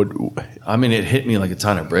that? I mean, it hit me like a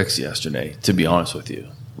ton of bricks yesterday, to be honest with you.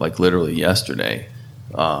 Like literally yesterday,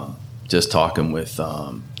 just talking with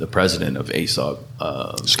the president of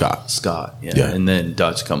ASOG, Scott, yeah. And then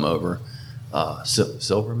Dutch come over.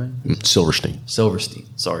 Silverstein.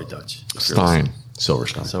 Sorry, Dutch. Silverstein.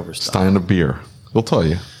 Stein of beer. He'll tell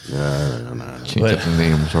you. No. Can't get the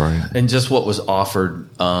names right. And just what was offered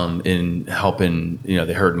in helping,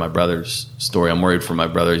 they heard my brother's story. I'm worried for my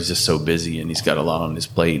brother. He's just so busy and he's got a lot on his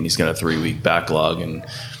plate and he's got a 3-week backlog and,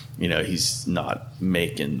 he's not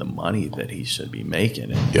making the money that he should be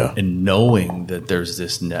making. And knowing that there's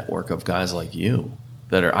this network of guys like you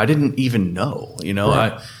that I didn't even know,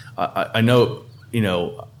 right. I know,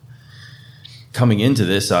 coming into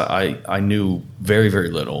this, I knew very,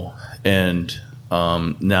 very little. And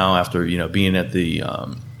now after, being at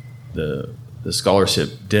the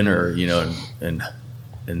scholarship dinner, and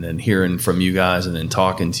then hearing from you guys and then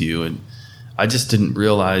talking to you, and I just didn't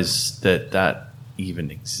realize that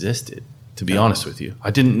even existed, to be honest with you.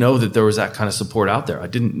 I didn't know that there was that kind of support out there. I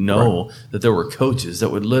didn't know that there were coaches that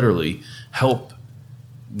would literally help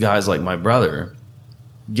guys like my brother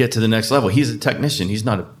get to the next level. He's a technician. He's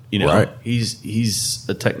not he's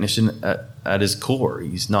a technician at his core.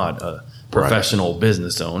 He's not a professional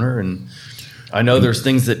business owner. And I know there's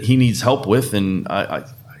things that he needs help with. And I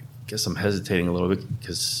guess I'm hesitating a little bit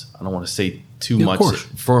because I don't want to say too much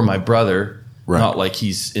for my brother. Right. Not like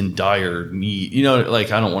he's in dire need. I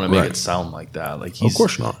don't want to make it sound like that. Like of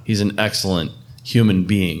course not. He's an excellent human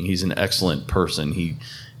being. He's an excellent person.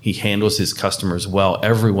 He handles his customers well.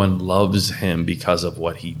 Everyone loves him because of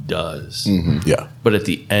what he does. Mm-hmm. Yeah. But at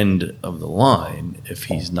the end of the line, if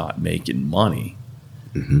he's not making money,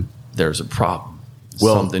 there's a problem.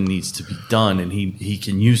 Well, something needs to be done, and he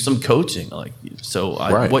can use some coaching.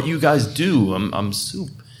 What you guys do,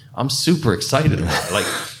 I'm super excited about it. Like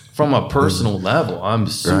from a personal level, I'm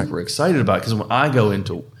super excited about it because when I go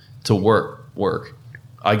into work,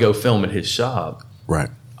 I go film at his shop. Right.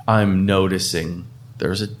 I'm noticing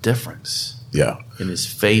there's a difference. Yeah. In his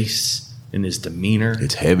face, in his demeanor.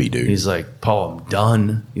 It's heavy, dude. He's like, Paul, I'm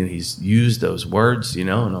done. He's used those words, and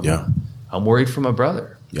I'm worried for my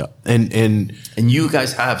brother. Yeah. And you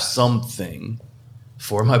guys have something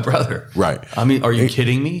for my brother. Right. I mean, are you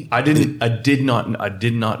kidding me? I did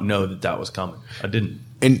not know that was coming. I didn't.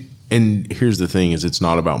 And here's the thing is it's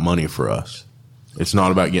not about money for us. It's not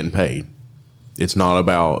about getting paid. It's not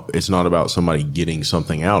about somebody getting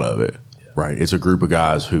something out of it. Right. It's a group of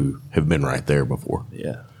guys who have been right there before.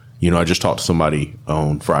 Yeah. I just talked to somebody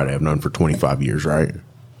on Friday I've known for 25 years, right?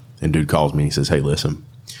 And dude calls me and he says, hey, listen.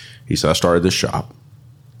 He said, I started this shop.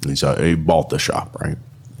 And he bought the shop, right?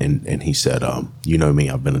 And he said, you know me,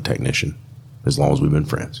 I've been a technician as long as we've been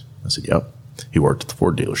friends. I said, yep. He worked at the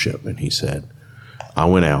Ford dealership. And he said, I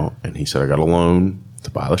went out and he said, I got a loan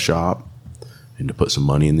to buy the shop and to put some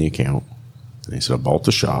money in the account. And he said, I bought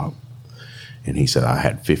the shop. And he said, I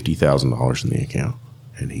had $50,000 in the account.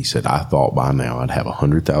 And he said, I thought by now I'd have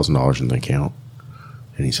 $100,000 in the account.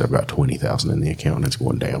 And he said, I've got $20,000 in the account and it's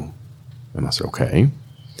going down. And I said, okay.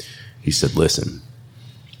 He said, listen.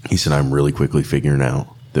 He said, I'm really quickly figuring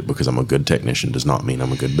out that because I'm a good technician does not mean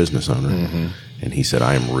I'm a good business owner. Mm-hmm. And he said,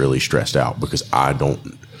 I am really stressed out because I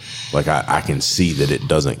can see that it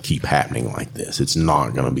doesn't keep happening like this. It's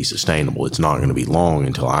not going to be sustainable. It's not going to be long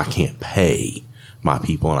until I can't pay my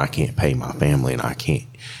people and I can't pay my family and I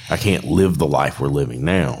can't live the life we're living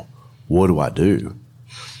now. What do I do?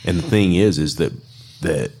 And the thing is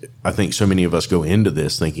that I think so many of us go into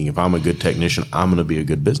this thinking if I'm a good technician, I'm going to be a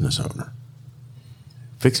good business owner.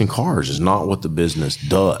 Fixing cars is not what the business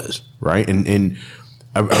does, right? And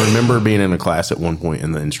I remember being in a class at one point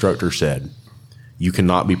and the instructor said, you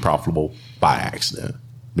cannot be profitable by accident.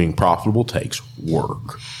 Being profitable takes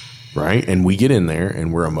work, right? And we get in there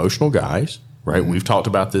and we're emotional guys, right? Mm-hmm. We've talked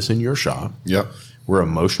about this in your shop. Yep. We're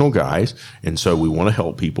emotional guys, and so we want to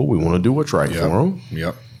help people. We want to do what's right for them.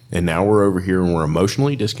 Yep. And now we're over here and we're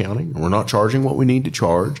emotionally discounting. And we're not charging what we need to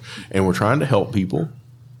charge, and we're trying to help people.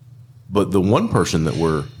 But the one person that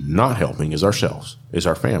we're not helping is ourselves, is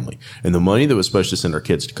our family. And the money that was supposed to send our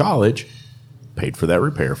kids to college paid for that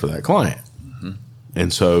repair for that client. Mm-hmm.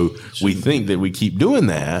 And so we think that we keep doing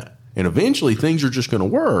that, and eventually things are just going to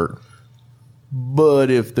work.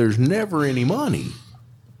 But if there's never any money,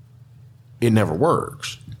 it never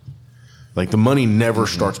works. Like the money never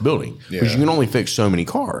starts building because you can only fix so many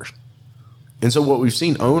cars. And so what we've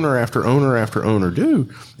seen owner after owner after owner do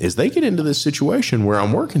is they get into this situation where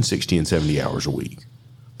I'm working 60 and 70 hours a week.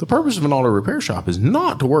 The purpose of an auto repair shop is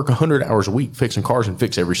not to work 100 hours a week fixing cars and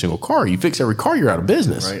fix every single car. You fix every car, you're out of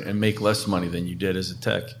business. Right, and make less money than you did as a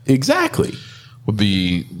tech. Exactly. With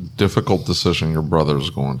the difficult decision your brother is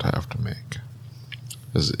going to have to make,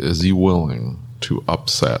 is he willing to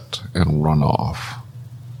upset and run off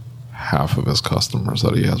half of his customers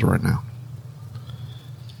that he has right now?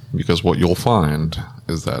 Because what you'll find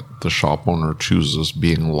is that the shop owner chooses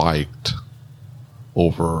being liked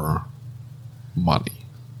over money.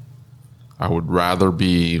 I would rather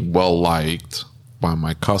be well liked by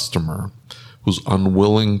my customer who's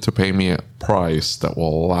unwilling to pay me a price that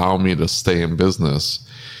will allow me to stay in business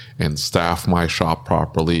and staff my shop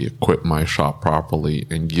properly, equip my shop properly,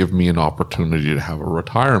 and give me an opportunity to have a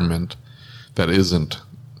retirement that isn't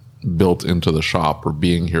built into the shop or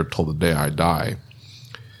being here till the day I die.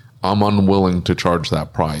 I'm unwilling to charge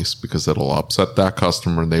that price because it'll upset that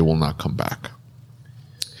customer and they will not come back.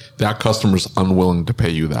 That customer's unwilling to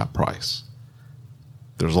pay you that price.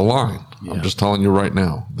 There's a line. Yeah. I'm just telling you right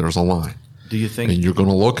now, there's a line. Do you think? And you're going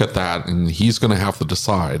to look at that and he's going to have to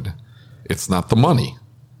decide it's not the money.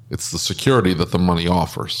 It's the security that the money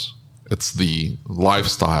offers. It's the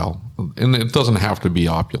lifestyle. And it doesn't have to be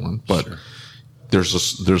opulent, but sure.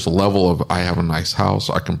 There's a level of, I have a nice house.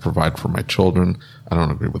 I can provide for my children. I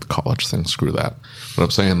don't agree with the college thing. Screw that. But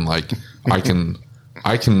I'm saying, like, I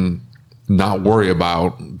can not worry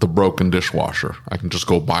about the broken dishwasher. I can just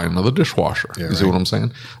go buy another dishwasher. Yeah, you see what I'm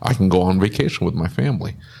saying? I can go on vacation with my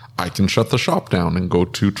family. I can shut the shop down and go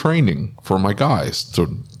to training for my guys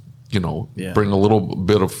to, bring a little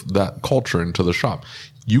bit of that culture into the shop.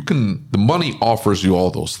 The money offers you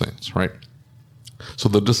all those things, right? So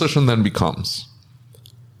the decision then becomes,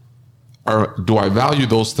 do I value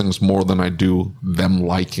those things more than I do them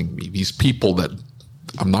liking me? These people that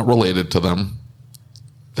I'm not related to them.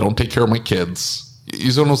 They don't take care of my kids. You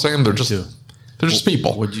see what I'm saying? They're just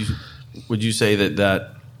people. Would you say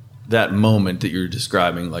that moment that you're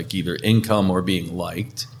describing, like either income or being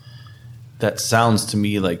liked, that sounds to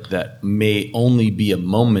me like that may only be a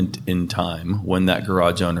moment in time when that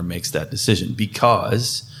garage owner makes that decision,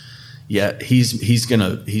 because he's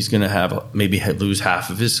gonna have maybe lose half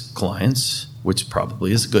of his clients, which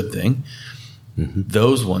probably is a good thing. Mm-hmm.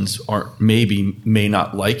 Those ones may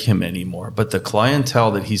not like him anymore, but the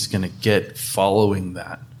clientele that he's going to get following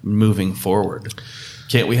that moving forward,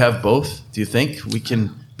 can't we have both? Do you think we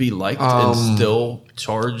can be liked and still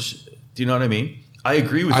charge? Do you know what I mean? I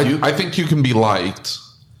agree with you. I think you can be liked,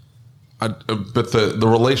 but the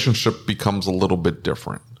relationship becomes a little bit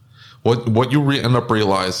different. What you end up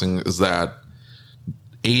realizing is that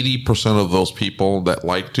 80% of those people that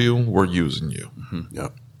liked you were using you. Mm-hmm.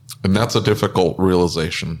 Yep. And that's a difficult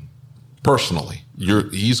realization. Personally,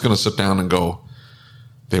 he's going to sit down and go,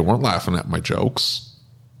 they weren't laughing at my jokes.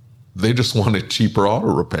 They just wanted cheaper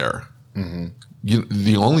auto repair. Mm-hmm.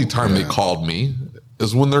 The only time they called me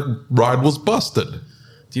is when their ride was busted.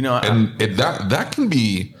 Do you know? That can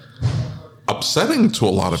be upsetting to a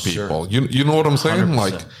lot of people. Sure. You know what I'm saying? 100%.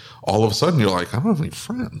 Like, all of a sudden, you're like, I don't have any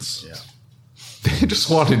friends. Yeah. They just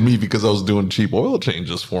wanted me because I was doing cheap oil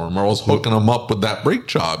changes for them, or I was hooking them up with that brake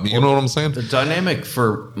job. You know what I'm saying? The dynamic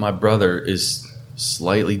for my brother is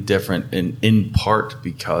slightly different, in part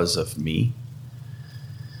because of me.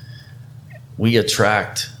 We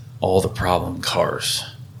attract all the problem cars.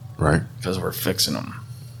 Right. Because we're fixing them.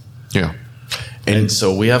 Yeah. And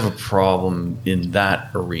so we have a problem in that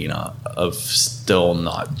arena of still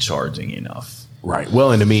not charging enough. Right.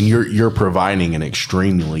 Well, and I mean, you're providing an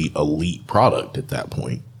extremely elite product at that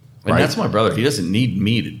point. And that's my brother. He doesn't need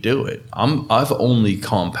me to do it. I've only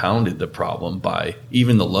compounded the problem by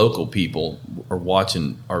even the local people are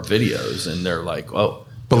watching our videos and they're like, oh.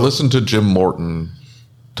 But listen to Jim Morton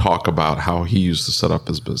talk about how he used to set up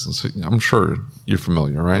his business. I'm sure you're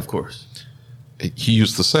familiar, right? Of course. He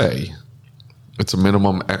used to say, it's a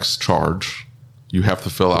minimum X charge. You have to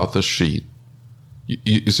fill out this sheet.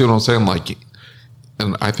 You see what I'm saying? Like,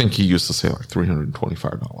 and I think he used to say like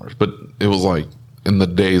 $325, but it was like in the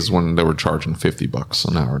days when they were charging $50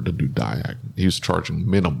 an hour to do diag. He was charging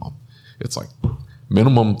minimum. It's like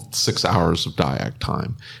minimum 6 hours of diag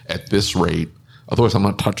time at this rate. Otherwise, I'm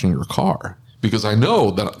not touching your car, because I know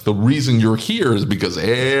that the reason you're here is because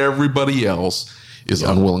everybody else is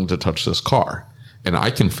unwilling to touch this car, and I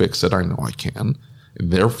can fix it. I know I can.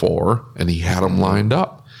 And therefore, and he had them lined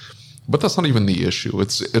up, but that's not even the issue.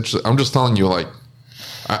 It's. I'm just telling you, like,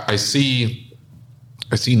 I see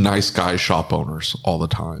nice guy shop owners all the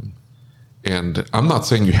time. And I'm not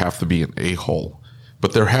saying you have to be an a-hole,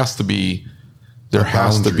 but there has to be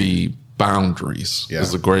boundaries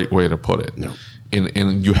is a great way to put it. No.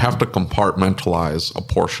 And you have to compartmentalize a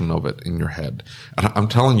portion of it in your head. And I'm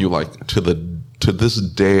telling you, like, to this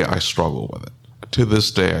day, I struggle with it. To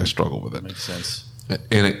this day, I struggle with it. Makes sense.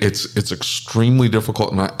 And it's extremely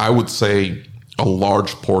difficult. And I would say a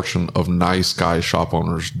large portion of nice guy shop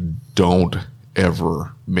owners don't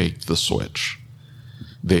ever make the switch.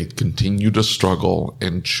 They continue to struggle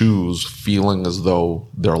and choose feeling as though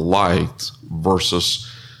they're liked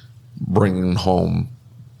versus bringing home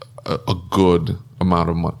a good amount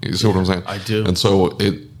of money. You see what I'm saying? I do. And so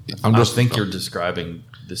I think you're describing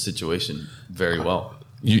the situation very well.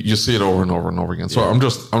 You see it over and over and over again. So I'm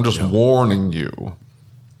just warning you.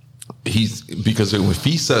 Because if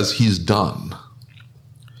he says he's done,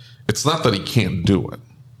 it's not that he can't do it.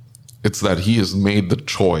 It's that he has made the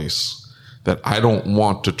choice that I don't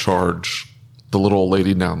want to charge the little old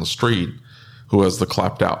lady down the street who has the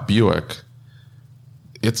clapped out Buick.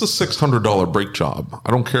 It's a $600 brake job. I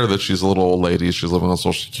don't care that she's a little old lady. She's living on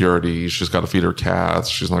Social Security. She's got to feed her cats.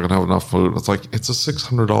 She's not going to have enough food. It's like, it's a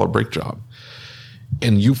 $600 brake job.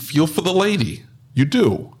 And you feel for the lady. You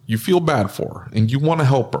do. You feel bad for her. And you want to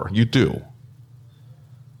help her. You do.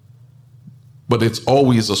 But it's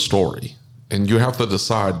always a story. And you have to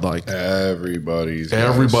decide, like, everybody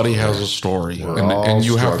has a story. And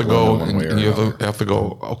you have to go, and you have to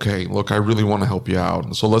go, okay, look, I really want to help you out.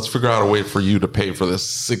 And so let's figure out a way for you to pay for this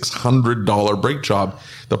 $600 brake job.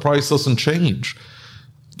 The price doesn't change.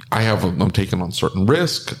 I'm taking on certain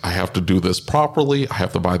risk. I have to do this properly. I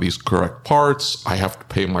have to buy these correct parts. I have to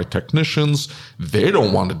pay my technicians. They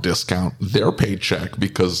don't want to discount their paycheck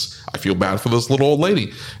because I feel bad for this little old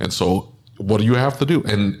lady. And so what do you have to do?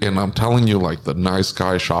 And I'm telling you, like, the nice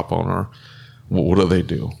guy shop owner, what do they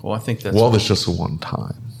do? Well, I think that's it's just a one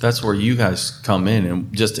time. That's where you guys come in,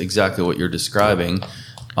 and just exactly what you're describing.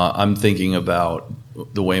 I'm thinking about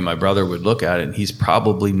the way my brother would look at it, and he's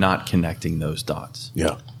probably not connecting those dots.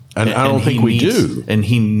 Yeah. And I don't think we do. And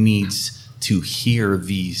he needs to hear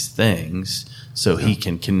these things so he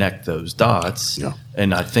can connect those dots. Yeah.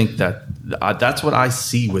 And I think that's what I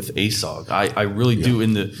see with ASOG. I really do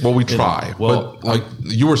we try. But like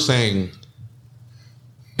you were saying,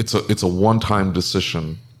 it's a one-time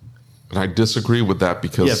decision. And I disagree with that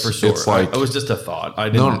because for sure. It's like, it was just a thought. I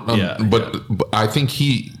didn't. But I think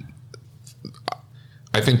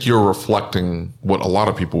you're reflecting what a lot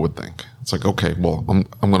of people would think. It's like, okay, well, I'm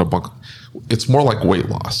going to bunk. It's more like weight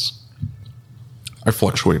loss. I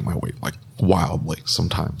fluctuate my weight like wildly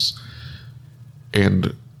sometimes.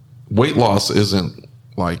 And weight loss isn't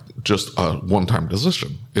like just a one-time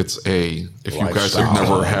decision. It's if you guys have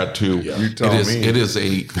never had to, it is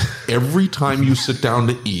every time you sit down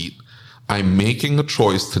to eat, I'm making a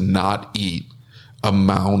choice to not eat a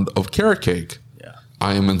mound of carrot cake.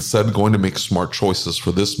 I am instead going to make smart choices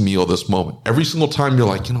for this meal, this moment. Every single time you're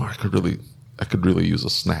like, I could really use a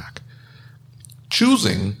snack.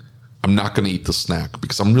 Choosing, I'm not going to eat the snack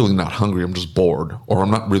because I'm really not hungry. I'm just bored, or I'm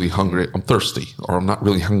not really hungry. I'm thirsty, or I'm not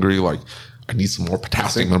really hungry. Like, I need some more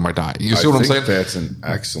potassium in my diet. You see what I'm saying? That's an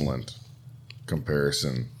excellent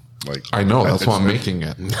comparison. Like, I know, that's why I'm making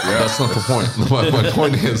it. That's not the point. My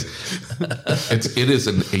point is, it is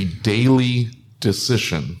a daily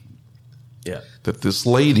decision. Yeah. That this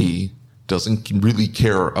lady doesn't really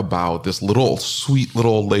care about this sweet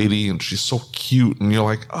little old lady, and she's so cute, and you're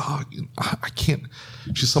like, oh, I can't.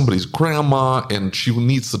 She's somebody's grandma, and she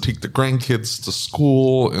needs to take the grandkids to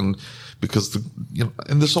school, and because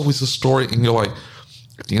and there's always a story, and you're like,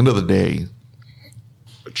 at the end of the day,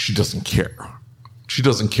 she doesn't care. She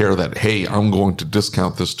doesn't care that, hey, I'm going to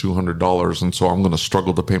discount this $200, and so I'm going to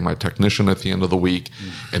struggle to pay my technician at the end of the week,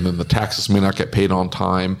 and then the taxes may not get paid on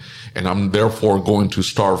time, and I'm therefore going to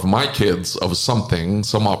starve my kids of something,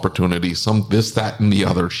 some opportunity, some this, that, and the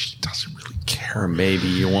other. She doesn't really care. Or maybe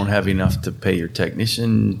you won't have enough to pay your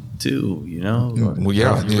technician too, Well,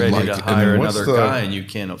 yeah. You're ready to hire another guy, and you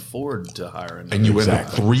can't afford to hire another guy. And you end up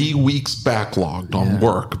 3 weeks backlogged on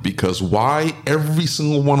work because why? Every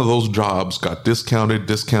single one of those jobs got discounted,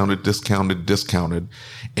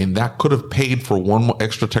 and that could have paid for one more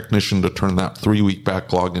extra technician to turn that 3-week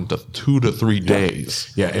backlog into 2 to 3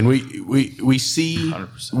 days. Yeah, and we see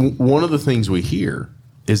 100%. One of the things we hear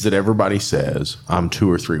is that everybody says, I'm 2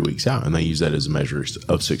 or 3 weeks out, and they use that as a measure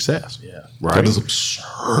of success. Yeah. Right? That is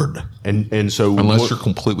absurd. And so unless you're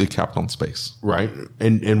completely capped on space. Right.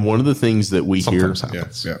 And one of the things that we sometimes hear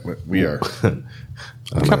happens. Yeah, we are.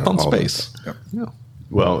 Capped on space. Yeah.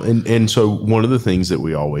 Well, and so one of the things that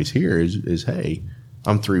we always hear is hey,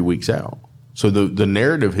 I'm 3 weeks out. So the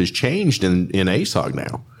narrative has changed in ASOG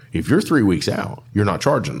now. If you're 3 weeks out, you're not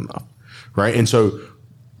charging enough. Right. And so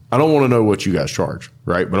I don't want to know what you guys charge,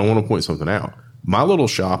 right? But I want to point something out. My little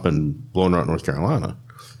shop in Blowing Rock, North Carolina,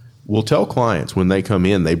 will tell clients when they come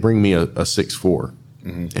in, they bring me a 6.4,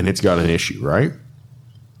 and it's got an issue, right?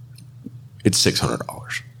 It's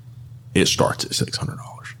 $600. It starts at $600.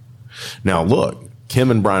 Now, look, Kim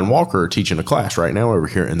and Bryan Walker are teaching a class right now over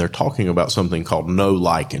here, and they're talking about something called know,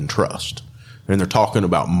 like, and trust. And they're talking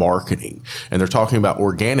about marketing, and they're talking about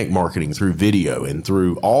organic marketing through video and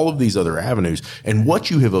through all of these other avenues. And what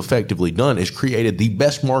you have effectively done is created the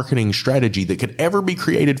best marketing strategy that could ever be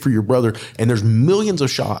created for your brother. And there's millions of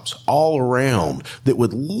shops all around that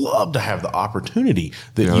would love to have the opportunity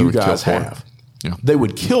that you guys have. Yeah. They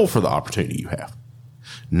would kill for the opportunity you have.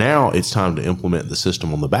 Now it's time to implement the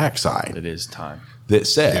system on the backside. It is time. That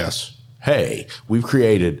says, hey, we've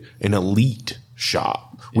created an elite shop.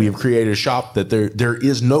 We have created a shop that there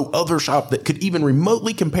is no other shop that could even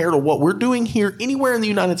remotely compare to what we're doing here anywhere in the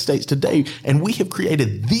United States today. And we have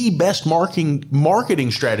created the best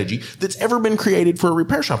marketing strategy that's ever been created for a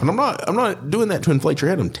repair shop. And I'm not doing that to inflate your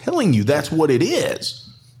head. I'm telling you that's what it is.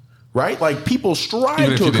 Right? Like people strive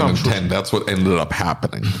Even if to you didn't accomplish. intend, that's what ended up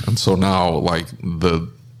happening. And so now like the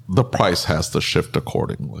price has to shift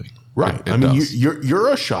accordingly. Right. It does. You're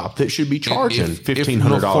a shop that should be charging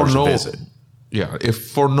 $1,500 a visit. Yeah,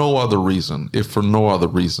 if for no other reason,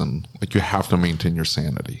 like you have to maintain your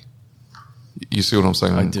sanity. You see what I'm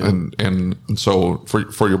saying? I do. And so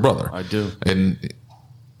for your brother. I do. And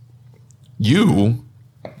you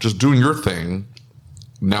just doing your thing,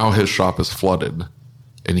 now his shop is flooded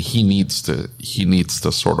and he needs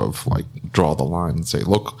to sort of like draw the line and say,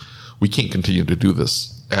 look, we can't continue to do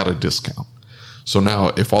this at a discount. So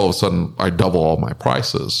now if all of a sudden I double all my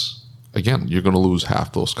prices, again, you're going to lose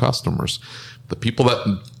half those customers. The people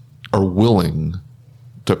that are willing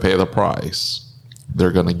to pay the price,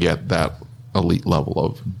 they're going to get that elite level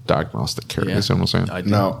of diagnostic care. Yeah. You see what I'm saying? I do.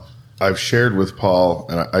 Now, I've shared with Paul,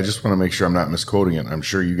 and I just want to make sure I'm not misquoting it. I'm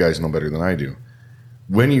sure you guys know better than I do.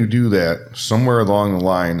 When you do that, somewhere along the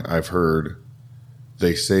line, I've heard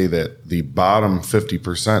they say that the bottom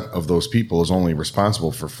 50% of those people is only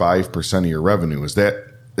responsible for 5% of your revenue.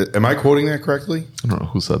 Am I quoting that correctly? I don't know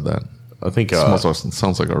who said that. I think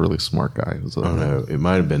Sounds like a really smart guy. I don't know. It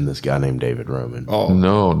might have been this guy named David Roman. Oh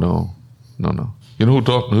no. You know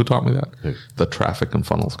who taught me that? Who? The traffic and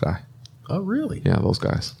funnels guy. Oh, really? Yeah, those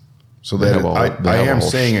guys. So They that have I am a whole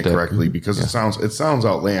saying it shtick. correctly because it sounds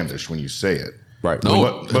outlandish when you say it. Right.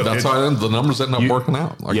 No, but that's how the numbers end up working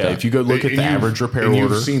out. Like that. If you go look at the average repair order,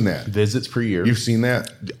 you've seen that. visits per year. You've seen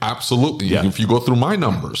that? Absolutely. Yeah. If you go through my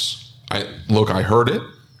numbers, I heard it.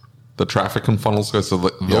 The traffic and funnels guys. So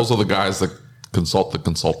those are the guys that consult the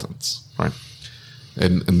consultants, right?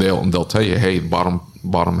 And they'll tell you, hey,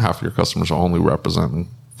 bottom half of your customers are only representing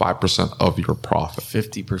 5% of your profit.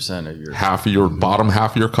 50% of your Bottom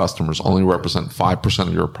half of your customers only represent 5%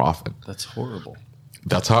 of your profit. That's horrible.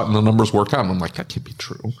 That's how the numbers work out. And I'm like, that can't be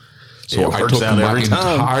true. So It I works took out every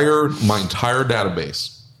time. my entire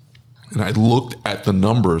database and I looked at the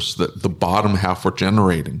numbers that the bottom half were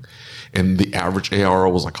generating, and the average ARR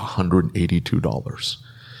was like $182.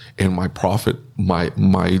 And my profit, my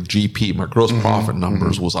GP, my gross profit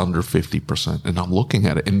numbers was under 50%. And I'm looking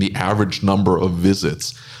at it, and the average number of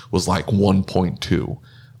visits was like 1.2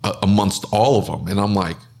 amongst all of them. And I'm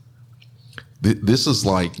like, this is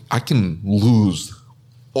like, I can lose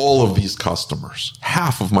all of these customers,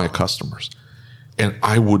 half of my customers, and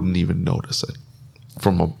I wouldn't even notice it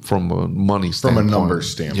from a money standpoint. From a numbers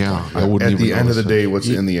standpoint. Yeah, I wouldn't. At the end of the notice day, what's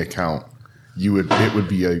in the account, it would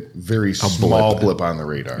be a very small blip on the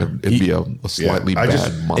radar. It'd be a slightly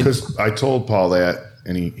bad month. Because I told Paul that,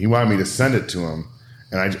 and he wanted me to send it to him,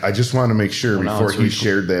 and I just wanted to make sure before he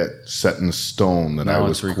shared that set in stone that I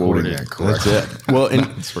was quoting that correctly. That's it. Well, and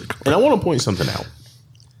I want to point something out.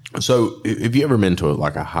 So, have you ever been to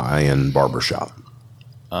a high-end barbershop?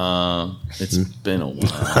 It's been a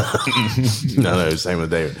while. No, same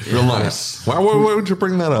with David. Real nice. Why would you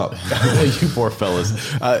bring that up? You poor fellas.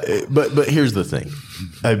 But here's the thing.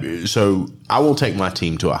 So I will take my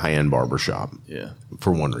team to a high-end barbershop. Yeah.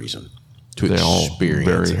 For one reason. To They're all experience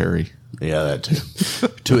very it. hairy. Yeah, that too.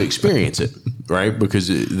 To experience it, right? Because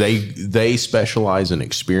they specialize in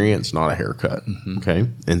experience, not a haircut. Mm-hmm. Okay.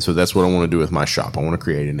 And so that's what I want to do with my shop. I want to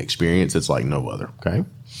create an experience that's like no other. Okay.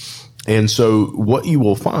 And so what you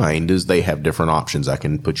will find is they have different options. I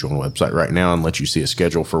can put you on a website right now and let you see a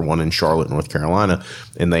schedule for one in Charlotte, North Carolina.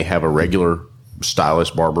 And they have a regular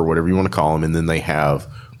stylist, barber, whatever you want to call them. And then they have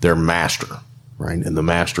their master, right? And the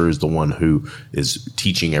master is the one who is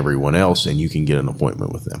teaching everyone else, and you can get an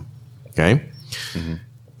appointment with them. Okay. Mm-hmm.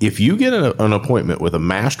 If you get an appointment with a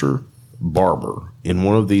master barber in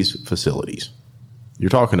one of these facilities, you're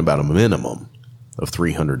talking about a minimum of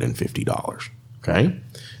 $350. Okay.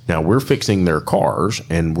 Now we're fixing their cars,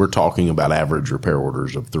 and we're talking about average repair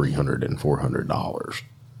orders of $300 and $400.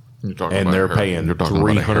 and they're paying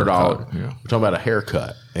 $300. Yeah. We're talking about a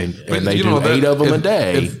haircut, and they do 8 of them a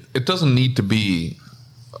day. It doesn't need to be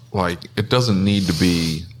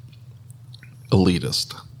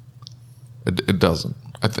elitist. It doesn't.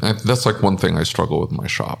 That's like one thing I struggle with in my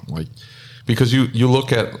shop, like because you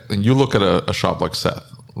look at a shop like Seth,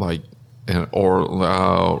 like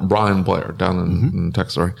or Bryan Blair down in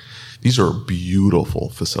Texas. Right? These are beautiful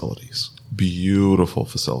facilities.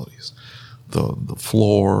 The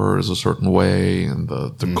floor is a certain way, and the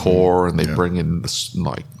decor, and they bring in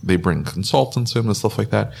they bring consultants in and stuff like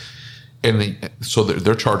that, and so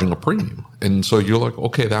they're charging a premium, and so you're like,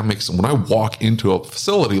 okay, that makes sense. When I walk into a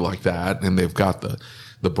facility like that, and they've got the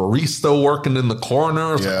barista working in the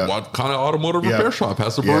corner. It's like, what kind of automotive repair shop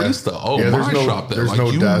has a barista? Oh, my shop there. There's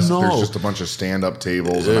no desk. There's just a bunch of stand-up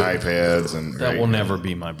tables and iPads. And that will never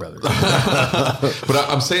be my brother. But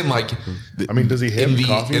I'm saying, like, I mean, does he have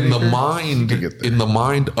coffee in the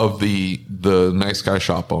mind of the nice guy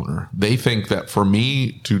shop owner? They think that for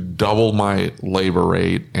me to double my labor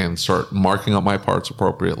rate and start marking up my parts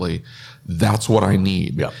appropriately, that's what I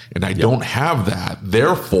need. Yep. And I don't have that.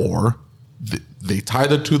 Therefore, they tie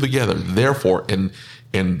the two together. Therefore, in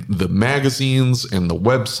the magazines and the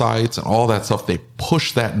websites and all that stuff, they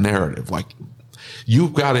push that narrative. Like,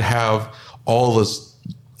 you've got to have all this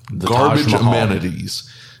garbage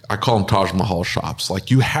amenities. I call them Taj Mahal shops. Like,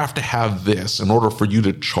 you have to have this in order for you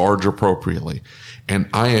to charge appropriately. And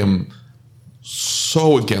I am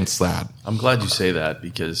so against that. I'm glad you say that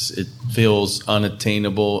because it feels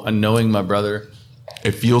unattainable. And knowing my brother,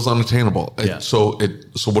 it feels unattainable. Yeah. So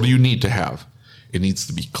what do you need to have? It needs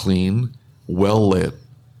to be clean, well lit.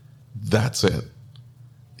 That's it.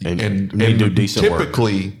 And do decent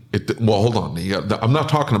typically, work. Well, hold on. I'm not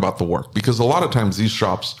talking about the work, because a lot of times these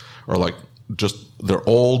shops are like they're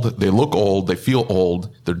old. They look old. They feel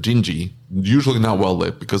old. They're dingy. Usually not well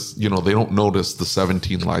lit because they don't notice the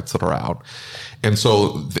 17 lights that are out, and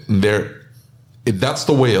so that's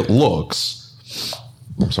the way it looks.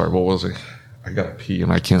 I'm sorry. What was it? I got to pee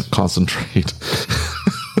and I can't concentrate.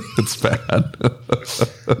 It's bad.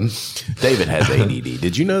 David has ADD.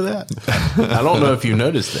 Did you know that? I don't know if you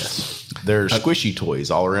noticed this. There's squishy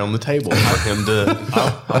toys all around the table for him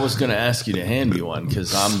to. I was going to ask you to hand me one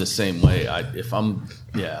because I'm the same way.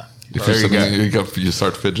 You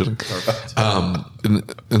start fidgeting.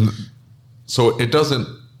 And so it doesn't.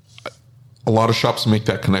 A lot of shops make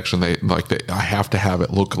that connection. I have to have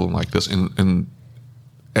it looking like this,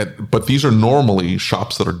 but these are normally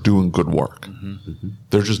shops that are doing good work.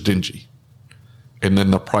 They're just dingy. And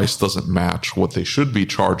then the price doesn't match what they should be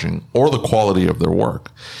charging or the quality of their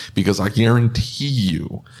work. Because I guarantee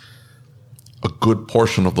you a good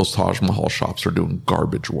portion of those Taj Mahal shops are doing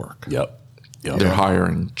garbage work. Yep. They're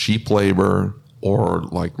hiring cheap labor or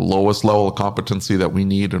like lowest level of competency that we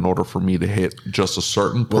need in order for me to hit just a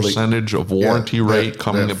certain percentage of warranty rate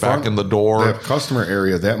coming back in the door. That customer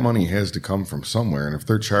area, that money has to come from somewhere. And if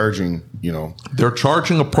they're charging, they're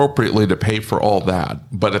charging appropriately to pay for all that.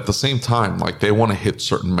 But at the same time, like, they want to hit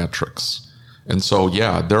certain metrics. And so,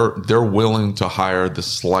 they're willing to hire this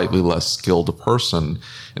slightly less skilled person,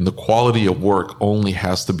 and the quality of work only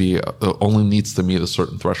needs to meet a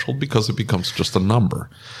certain threshold because it becomes just a number.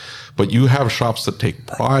 But you have shops that take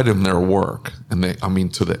pride in their work, and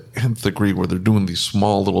to the nth degree, where they're doing these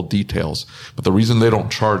small little details. But the reason they don't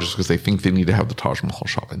charge is because they think they need to have the Taj Mahal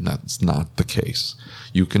shop, and that's not the case.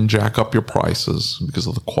 You can jack up your prices because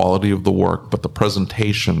of the quality of the work, but the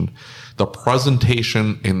presentation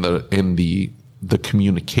in the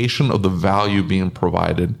communication of the value being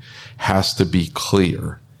provided has to be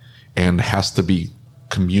clear and has to be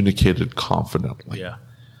communicated confidently. Yeah.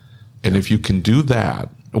 And if you can do that,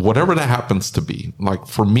 whatever that happens to be, like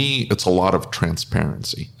for me, it's a lot of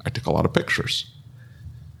transparency. I take a lot of pictures.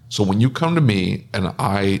 So when you come to me and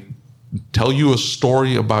I tell you a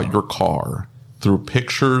story about your car through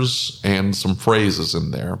pictures and some phrases in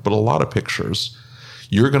there, but a lot of pictures,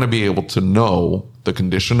 you're going to be able to know the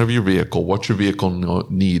condition of your vehicle, what your vehicle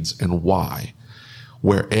needs, and why.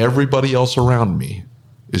 Where everybody else around me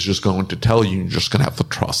is just going to tell you, you're just going to have to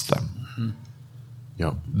trust them.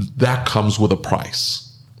 That comes with a price.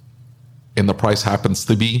 And the price happens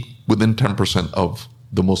to be within 10% of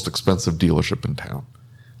the most expensive dealership in town.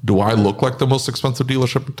 Do I look like the most expensive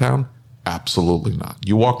dealership in town? Absolutely not.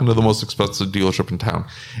 You walk into the most expensive dealership in town,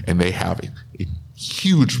 and they have a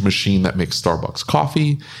huge machine that makes Starbucks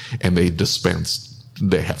coffee, and they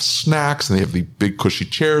have snacks, and they have the big cushy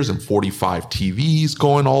chairs and 45 TVs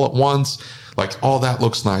going all at once. Like, all that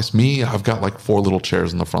looks nice. Me, I've got like 4 little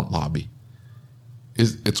chairs in the front lobby.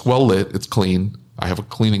 It's well lit. It's clean. I have a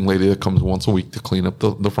cleaning lady that comes once a week to clean up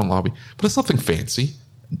the front lobby, but it's nothing fancy.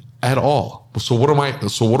 at all. So what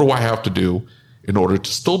do I have to do in order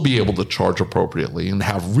to still be able to charge appropriately and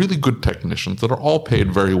have really good technicians that are all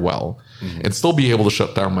paid very well and still be able to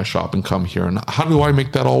shut down my shop and come here? And how do I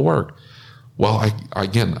make that all work? Well,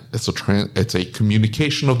 it's a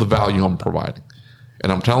communication of the value I'm providing.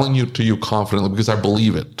 And I'm telling you confidently because I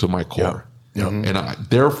believe it to my core. Yep. And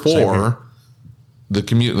therefore,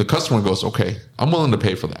 the customer goes, okay, I'm willing to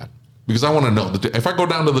pay for that. Because I want to know that if I go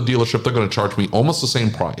down to the dealership, they're going to charge me almost the same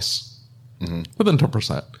price. Within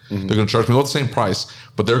 10%. They're going to charge me all the same price,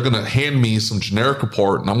 but they're going to hand me some generic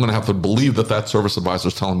report, and I'm going to have to believe that service advisor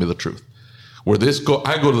is telling me the truth.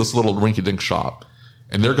 I go to this little rinky-dink shop,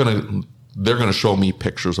 and they're going to show me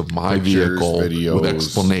pictures of my vehicle videos, with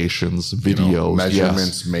explanations, videos,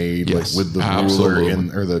 measurements made like with the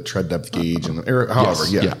ruler or the tread depth gauge, or however.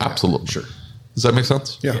 Yeah, absolutely. Sure. Does that make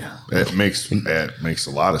sense? Yeah. It makes a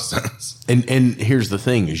lot of sense. And here's the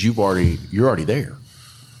thing: is you're already there.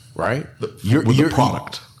 Right? With the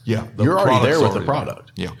product. You're already there with the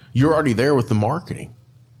product. Yeah. You're already there with the marketing.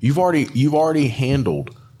 You've already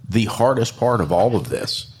handled the hardest part of all of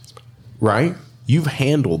this. Right? You've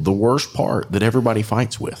handled the worst part that everybody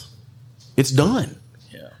fights with. It's done.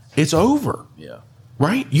 Yeah. It's over. Yeah.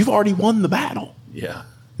 Right? You've already won the battle. Yeah.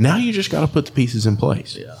 Now you just got to put the pieces in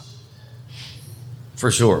place. Yeah.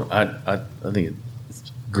 For sure. I think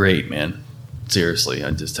it's great, man. Seriously.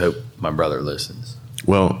 I just hope my brother listens.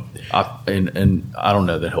 Well, and I don't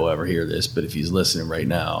know that he'll ever hear this, but if he's listening right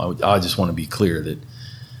now, I just want to be clear that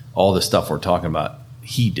all the stuff we're talking about,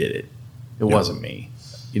 he did it. It wasn't me.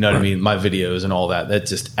 You know what I mean? My videos and all that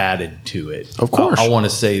just added to it. Of course. I want to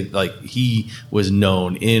say like he was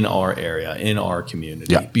known in our area, in our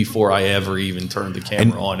community before I ever even turned the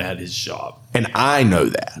camera on at his shop. And I know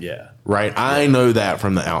that. Yeah. Right? I know that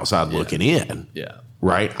from the outside looking in. Yeah.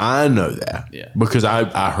 Right? I know that. Yeah. Because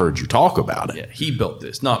I heard you talk about it. Yeah. He built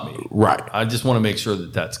this, not me. Right. I just want to make sure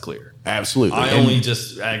that that's clear. Absolutely. I only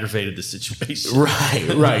just aggravated the situation.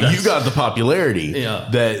 Right. You got the popularity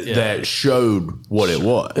that showed what it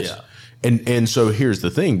was. Yeah. And so here's the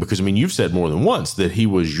thing, because I mean, you've said more than once that he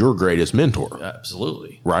was your greatest mentor.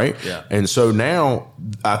 Absolutely. Right? Yeah. And so now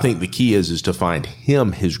I think the key is to find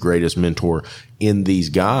him his greatest mentor in these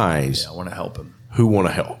guys. Yeah, I want to help him. Who want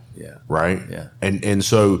to help. Yeah. Right? Yeah. And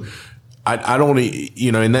so I don't,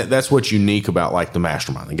 and that's what's unique about like the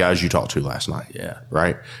mastermind, the guys you talked to last night. Yeah.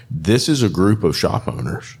 Right? This is a group of shop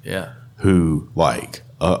owners. Yeah. Who like,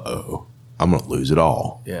 I'm going to lose it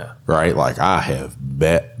all. Yeah. Right? Like I have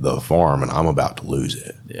bet the farm and I'm about to lose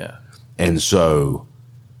it. Yeah. And so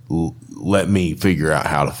let me figure out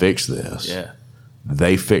how to fix this. Yeah.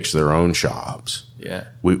 They fix their own shops. Yeah.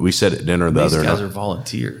 We said at dinner the other night. These guys are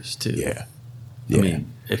volunteers too. Yeah. I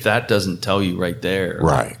mean, if that doesn't tell you right there,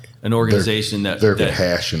 right? An organization they're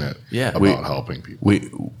passionate about helping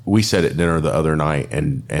people. We said at dinner the other night,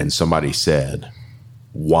 and somebody said,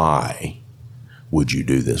 "Why would you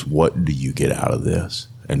do this? What do you get out of this?"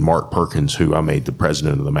 And Mark Perkins, who I made the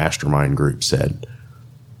president of the mastermind group, said,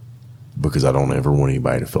 "Because I don't ever want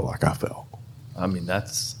anybody to feel like I felt." I mean,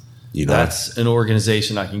 that's an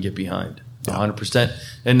organization I can get behind 100%,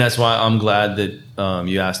 and that's why I'm glad that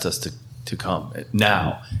you asked us to come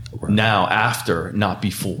now, after, not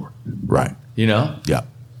before. Right. You know? Yeah.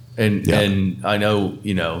 And I know,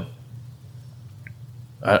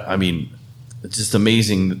 I mean, it's just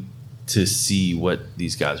amazing to see what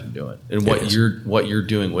these guys are doing and what you're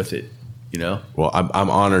doing with it, you know? Well, I'm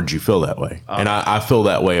honored you feel that way. And I feel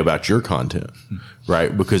that way about your content,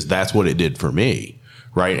 right? Because that's what it did for me.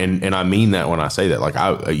 Right. And I mean that when I say that, like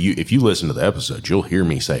if you listen to the episode, you'll hear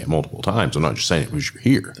me say it multiple times. I'm not just saying it because you're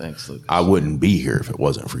here. Thanks, Lucas. I wouldn't be here if it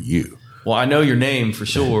wasn't for you. Well, I know your name for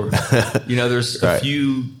sure. There's a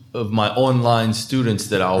few of my online students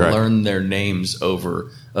that I'll learn their names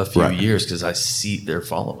over a few years because I see they're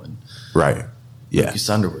following. Right. Yeah. Lucas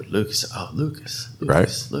Underwood. Lucas. Oh, Lucas. Right.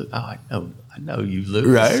 I know you,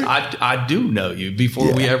 Lucas. Right. I do know you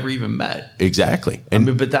before we ever even met. Exactly.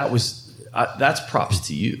 But that's props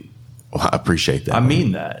to you. Well, I appreciate that. I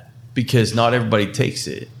mean that because not everybody takes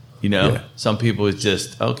it. Some people it's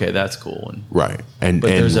just okay. That's cool. Right. But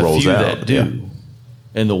there's a few that do,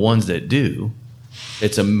 and the ones that do,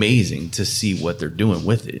 it's amazing to see what they're doing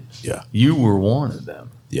with it. Yeah. You were one of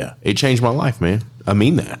them. Yeah. It changed my life, man. I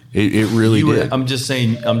mean that. It really did. I'm just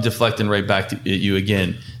saying. I'm deflecting right back to you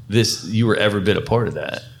again. You were every bit a part of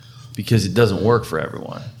that because it doesn't work for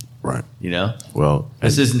everyone. Right. Well,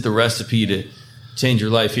 this isn't the recipe to change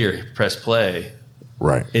your life here. Press play.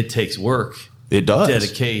 Right. It takes work. It does.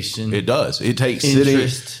 Dedication. It does. It takes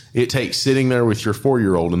interest. It takes sitting there with your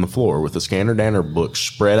 4-year-old on the floor with a Scanner Danner book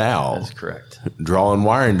spread out. That's correct. Drawing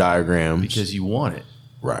wiring diagrams because you want it.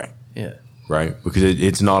 Right. Yeah. Right. Because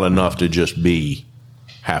it's not enough to just be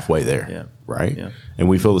halfway there. Yeah. Right. Yeah. And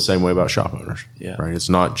we feel the same way about shop owners. Yeah. Right. It's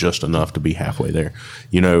not just enough to be halfway there.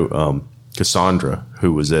 You know, Cassandra,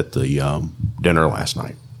 who was at the dinner last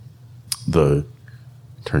night,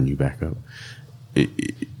 turn you back up.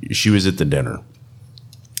 She was at the dinner.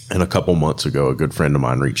 And a couple months ago, a good friend of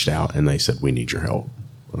mine reached out and they said, we need your help.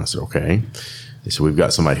 And I said, okay. They said, we've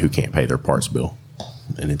got somebody who can't pay their parts bill.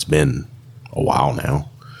 And it's been a while now.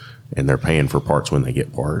 And they're paying for parts when they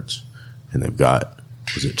get parts. And they've got,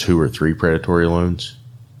 was it 2 or 3 predatory loans?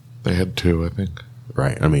 They had 2, I think.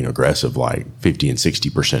 Right. I mean, aggressive, like 50 and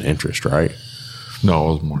 60% interest, right? No,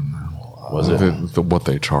 it was more than that. Was it? What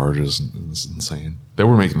they charge is insane. They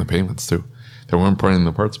were making the payments too. They weren't paying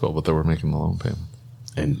the parts bill, but they were making the loan payment.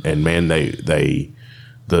 And man, the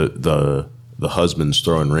husband's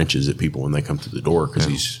throwing wrenches at people when they come through the door because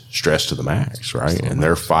he's stressed to the max, right? And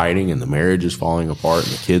they're fighting, and the marriage is falling apart,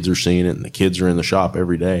 and the kids are seeing it, and the kids are in the shop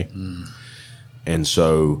every day. And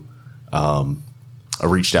so I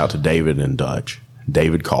reached out to David and Dutch.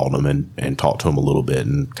 David called him and talked to him a little bit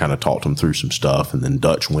and kind of talked him through some stuff. And then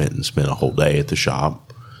Dutch went and spent a whole day at the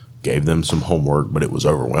shop, gave them some homework, but it was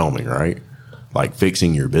overwhelming, right? Like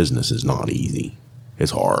fixing your business is not easy.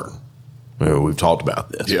 It's hard. I mean, we've talked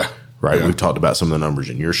about this. Yeah. Right? Yeah. We've talked about some of the numbers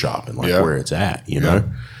in your shop and like where it's at, you know?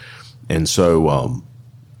 Yeah. And so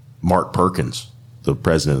Mark Perkins, the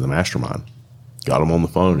president of the mastermind, got him on the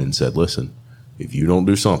phone and said, listen, if you don't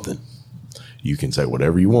do something, you can say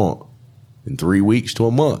whatever you want. In 3 weeks to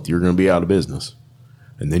a month, you're going to be out of business.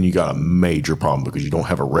 And then you got a major problem because you don't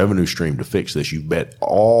have a revenue stream to fix this. You bet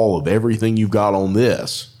all of everything you've got on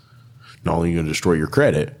this. Not only are you going to destroy your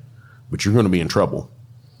credit, but you're going to be in trouble.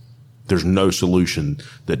 There's no solution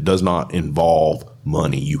that does not involve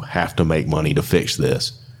money. You have to make money to fix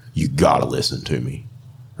this. You got to listen to me,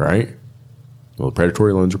 right? Well, the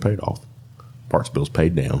predatory loans are paid off. Parts bills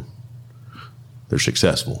paid down. They're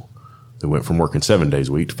successful. They went from working 7 days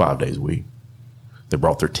a week to 5 days a week. They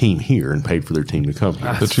brought their team here and paid for their team to come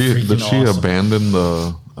here. Did she abandon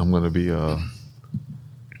the, I'm going to be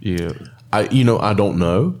I don't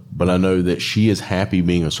know, but I know that she is happy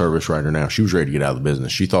being a service writer now. She was ready to get out of the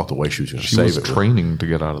business. She thought the way she was going to save it. She was training to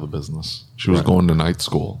get out of the business. She was going to night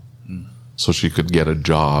school so she could get a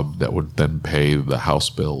job that would then pay the house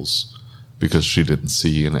bills because she didn't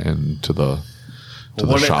see an end to the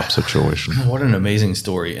shop situation. What an amazing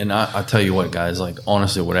story. And I tell you what, guys, like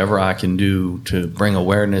honestly, whatever I can do to bring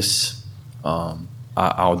awareness,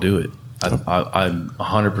 I'll do it. I'm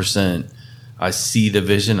 100%. I see the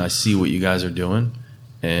vision. I see what you guys are doing,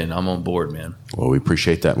 and I'm on board, man. Well, we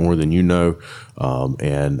appreciate that more than you know.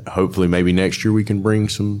 And hopefully maybe next year we can bring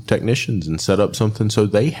some technicians and set up something so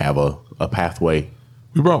they have a pathway.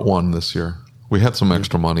 We brought one this year. We had some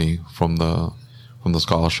extra money from the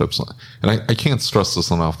scholarships. And I can't stress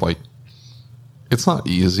this enough. Like, it's not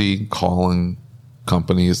easy calling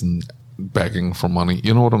companies and begging for money.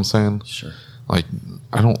 You know what I'm saying? Sure. Like,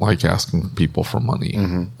 I don't like asking people for money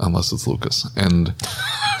unless it's Lucas. And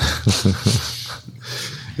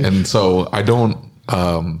and so I don't,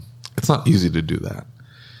 it's not easy to do that.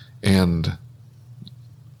 And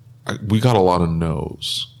we got a lot of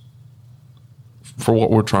no's for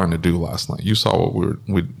what we're trying to do last night. You saw what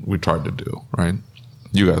we tried to do, right?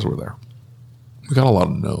 You guys were there. We got a lot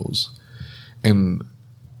of no's. And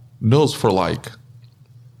no's for like,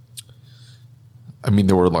 I mean,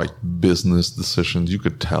 there were like business decisions, you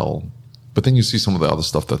could tell. But then you see some of the other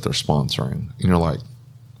stuff that they're sponsoring, and you're like,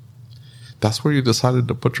 that's where you decided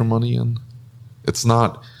to put your money in? It's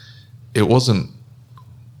not, it wasn't,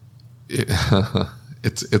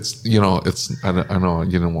 it's you know, it's, I know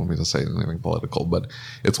you didn't want me to say anything political, but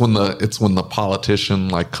it's when the politician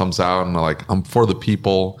like comes out and like, I'm for the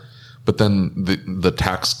people, but then the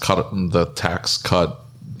tax cut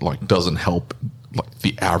like doesn't help like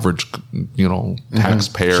the average, you know,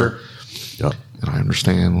 taxpayer. Sure. Yeah. And I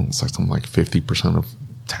understand it's like something like 50% of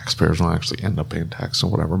taxpayers don't actually end up paying tax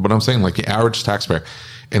or whatever. But I'm saying like the average taxpayer,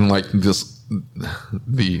 and like I'm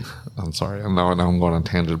sorry, now I'm going on a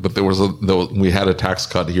tangent, but we had a tax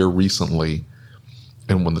cut here recently,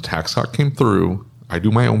 and when the tax cut came through, I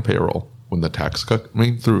do my own payroll. When the tax cut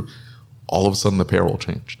came through, all of a sudden the payroll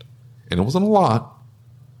changed, and it wasn't a lot,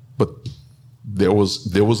 but there was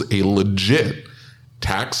a legit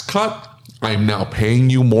tax cut. I'm now paying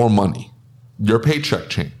you more money. Your paycheck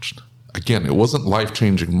changed. Again, it wasn't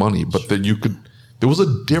life-changing money, but that there was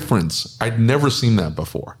a difference. I'd never seen that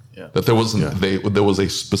before. Yeah. That there was a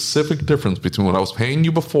specific difference between what I was paying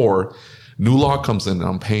you before. New law comes in and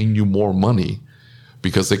I'm paying you more money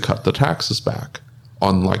because they cut the taxes back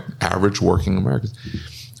on like average working Americans.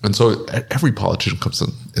 And so every politician comes in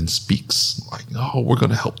and speaks like, oh, we're going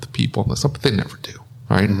to help the people and stuff, but they never do,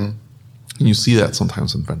 right? And you see that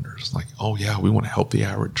sometimes in vendors, like, oh, yeah, we want to help the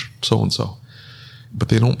average so-and-so. But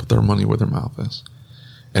they don't put their money where their mouth is.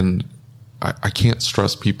 And I can't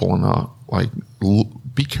stress people enough, like,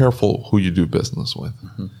 be careful who you do business with.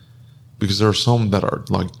 Because there are some that are,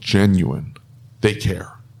 like, genuine. They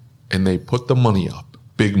care. And they put the money up,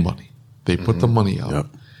 big money. They put the money up. Yep.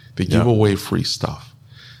 They give away free stuff.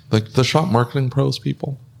 Like the shop marketing pros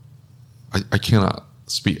people, I cannot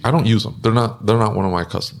speak. I don't use them. They're not one of my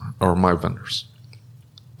customers or my vendors.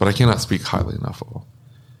 But I cannot speak highly enough of them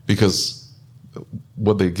because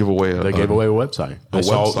what they give away. They gave away a website. They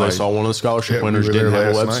saw one of the scholarship winners didn't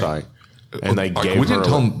have a website, and they gave. We didn't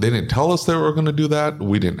tell them. They didn't tell us they were going to do that.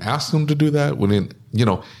 We didn't ask them to do that. We didn't.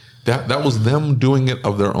 That was them doing it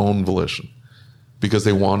of their own volition. Because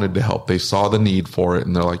they wanted to help. They saw the need for it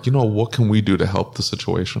and they're like, what can we do to help the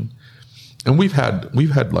situation? And we've had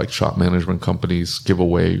like shop management companies give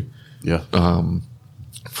away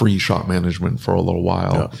free shop management for a little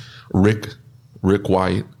while. Yeah. Rick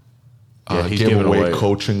White gave away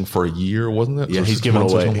coaching for a year, wasn't it? Yeah, he's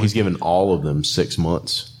given all of them 6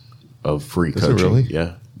 months of free coaching. Is it really?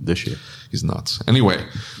 Yeah, this year. He's nuts. Anyway,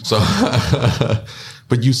 so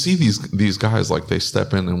but you see these guys, like they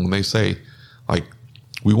step in and when they say, like,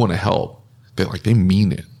 we want to help, they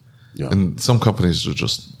mean it. Yeah. And some companies are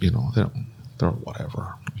just, they're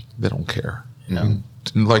whatever. They don't care. Yeah.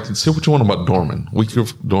 And like, say what you want about Dorman. We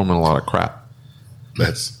give Dorman a lot of crap.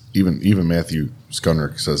 That's even Matthew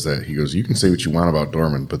Skunrick says that. He goes, you can say what you want about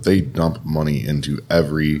Dorman, but they dump money into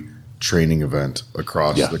every training event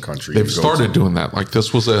across the country. They've started doing that. Like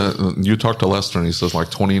this was you talked to Lester and he says like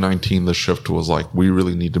 2019, the shift was like, we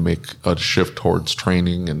really need to make a shift towards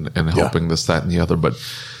training and helping this, that, and the other. But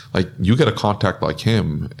like you get a contact like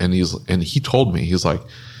him and he told me, he's like,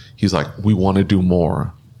 we want to do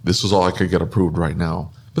more. This is all I could get approved right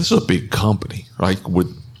now. But this is a big company, right?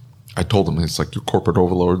 I told him, it's like your corporate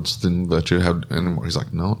overlords didn't let you have anymore. He's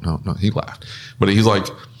like, no. He laughed. But he's like,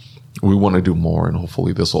 we want to do more, and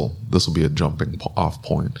hopefully this will be a jumping off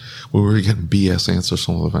point. We were getting BS answers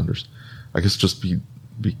from the vendors. I guess just be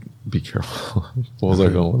careful. What was I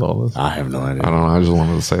going with all this? I have no idea. I don't know. I just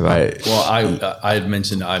wanted to say that. I had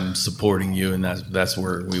mentioned I'm supporting you, and that's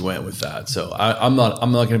where we went with that. So I'm not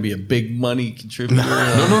going to be a big money contributor.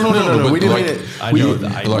 No. We didn't. I know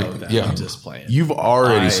that. Yeah. I'm just playing. You've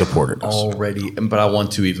already supported us but I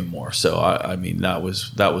want to even more. So I mean that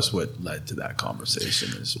was what led to that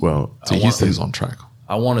conversation. He stays on track.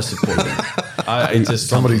 I want to support him.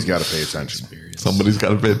 Somebody's got to pay attention. Somebody's got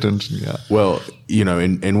to pay attention. Yeah. Well,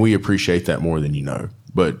 and we appreciate that more than you know.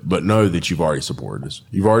 But know that you've already supported us.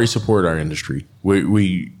 You've already supported our industry.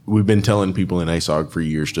 We've been telling people in ASOG for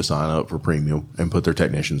years to sign up for premium and put their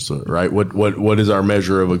technicians to it. Right? What is our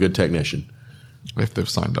measure of a good technician? If they've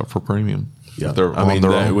signed up for premium. Yeah.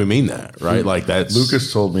 We mean that, right? Like that's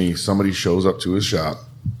Lucas told me somebody shows up to his shop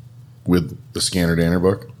with the scanner Danner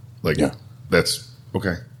book. Like that's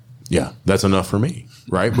okay. Yeah, that's enough for me,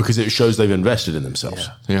 right? Because it shows they've invested in themselves.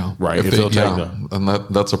 Yeah. Right. And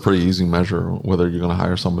that's a pretty easy measure, whether you're going to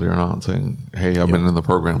hire somebody or not, saying, hey, I've been in the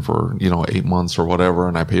program for, 8 months or whatever,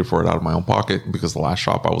 and I paid for it out of my own pocket because the last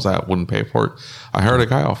shop I was at wouldn't pay for it. I hired a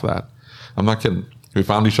guy off that. I'm not kidding. We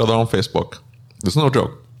found each other on Facebook. There's no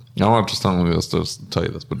joke. I'm not just telling you this to tell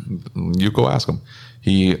you this, but you go ask him.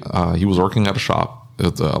 He was working at a shop.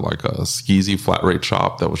 It's like a skeezy flat rate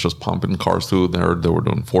shop that was just pumping cars through there. They were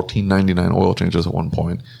doing $14.99 oil changes at one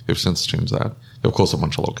point. They've since changed that. They've closed a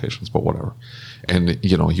bunch of locations, but whatever. And,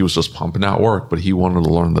 he was just pumping out work, but he wanted to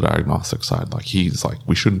learn the diagnostic side. Like, he's like,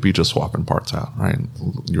 we shouldn't be just swapping parts out, right?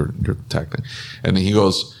 You're detecting. And he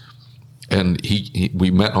goes, and we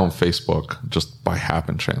met on Facebook just by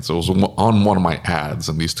happen chance. It was on one of my ads,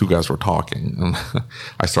 and these two guys were talking, and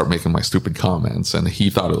I start making my stupid comments, and he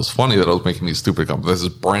thought it was funny that I was making these stupid comments. His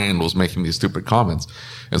brand was making these stupid comments,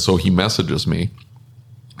 and so he messages me,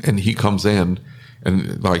 and he comes in,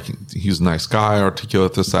 and like he's a nice guy,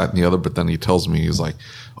 articulate, this, that, and the other. But then he tells me, he's like,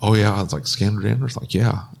 "Oh yeah," it's like Scanner Danner's like,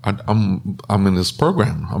 "Yeah, I'm in this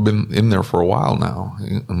program. I've been in there for a while now,"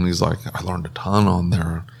 and he's like, "I learned a ton on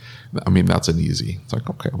there." I mean, that's an easy. It's like,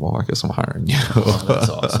 okay, well, I guess I'm hiring you. Oh, that's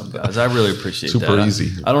awesome, guys. I really appreciate that. Super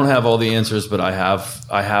easy. I don't have all the answers, but I have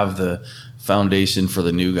the foundation for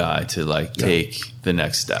the new guy to take the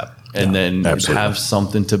next step and then have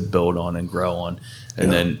something to build on and grow on. And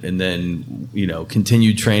then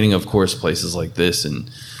continued training, of course, places like this and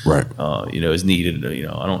is needed.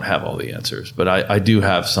 I don't have all the answers, but I do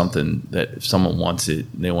have something that if someone wants it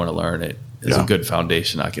and they want to learn it, is a good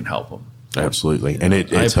foundation. I can help them. Absolutely. And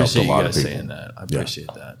it's helped a lot of people. Saying that. I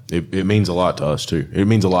appreciate that. It means a lot to us too. It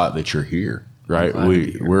means a lot that you're here, right?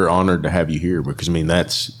 We're honored to have you here because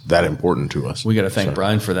that's that important to us. We got to thank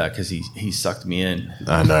Bryan for that because he sucked me in.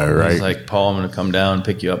 I know, right? He's like, Paul, I'm going to come down,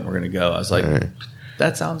 pick you up, and we're going to go. I was like,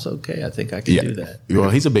 that sounds okay. I think I can do that. Well,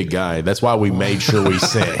 he's a big guy. That's why we made sure we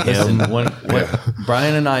sent him. When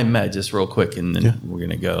Bryan and I met, just real quick, and then we're going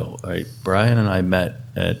to go. All right, Bryan and I met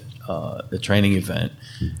at a training event,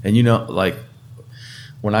 and like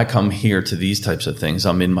when I come here to these types of things,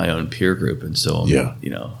 I'm in my own peer group, and so I'm,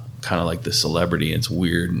 kind of like the celebrity. It's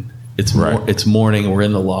weird. And it's morning. We're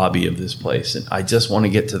in the lobby of this place, and I just want to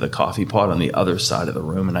get to the coffee pot on the other side of the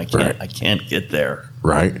room, and I can't. I can't get there.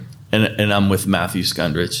 Right. And I'm with Matthew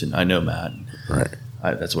Skundrich, and I know Matt. Right.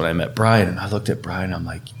 That's when I met Bryan, and I looked at Bryan. I'm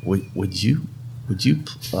like, would you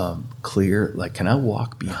clear? Like, can I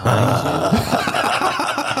walk behind you?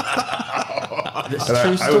 This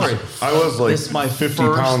true story. I was like 50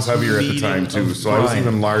 pounds heavier at the time too, so I was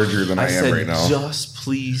even larger than I am right now. Just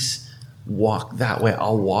please walk that way.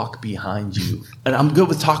 I'll walk behind you, and I'm good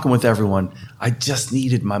with talking with everyone. I just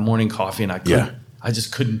needed my morning coffee, and I couldn't. Yeah. I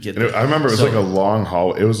just couldn't get there. I remember it was like a long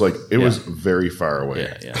haul. It was like it was very far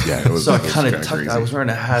away. Yeah. It was, so I kind of tucked. I was wearing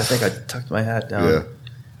a hat. I think I tucked my hat down,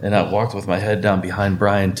 and I walked with my head down behind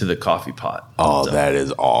Bryan to the coffee pot. Oh, so that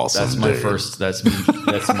is awesome! That's my first. That's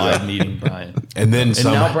my meeting Bryan. And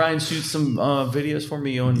now Bryan shoots some videos for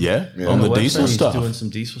me on on the diesel stuff. He's doing some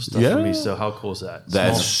diesel stuff for me. So how cool is that?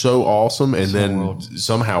 That's so awesome. And then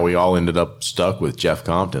somehow we all ended up stuck with Jeff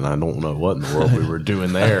Compton. I don't know what in the world we were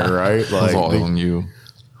doing there, right? Like, it was all on you.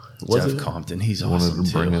 Jeff Compton, he's awesome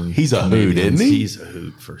too. He's a hoot, isn't he? He's a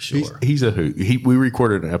hoot for sure. He's a hoot. We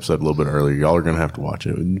recorded an episode a little bit earlier. Y'all are going to have to watch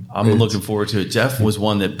it. I'm looking forward to it. Jeff was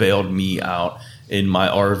one that bailed me out in my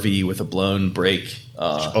RV with a blown brake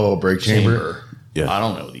brake chamber. Yeah. I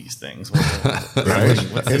don't know these things. Right?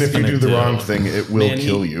 And if you do the wrong thing, it will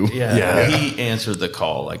kill you. He answered the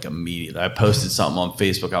call like immediately. I posted something on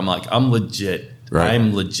Facebook. I'm like, I'm legit. Right.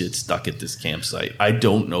 I'm legit stuck at this campsite. I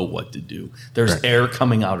don't know what to do. There's air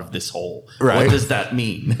coming out of this hole. Right. What does that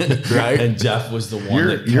mean? Right. And Jeff was the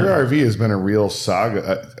one. Your RV has been a real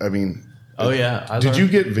saga. I mean, did you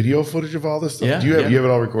get video footage of all this stuff? Yeah. Do you have it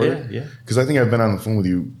all recorded? Yeah. Because I think I've been on the phone with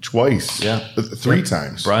you twice. Yeah. 3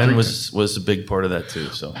 times. Bryan was a big part of that too.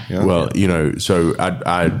 So so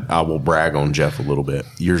I will brag on Jeff a little bit.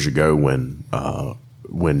 Years ago when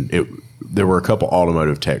there were a couple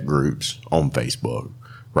automotive tech groups on Facebook,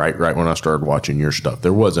 right when I started watching your stuff.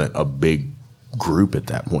 There wasn't a big group at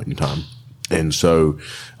that point in time. And so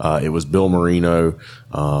it was Bill Marino,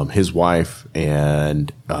 his wife,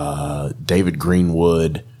 and David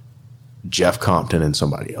Greenwood, Jeff Compton, and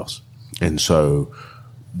somebody else. And so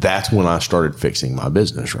that's when I started fixing my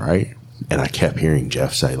business, right? And I kept hearing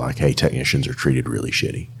Jeff say, like, hey, technicians are treated really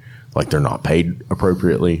shitty. Like, they're not paid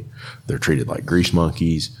appropriately. They're treated like grease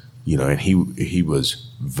monkeys. And he was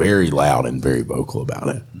very loud and very vocal about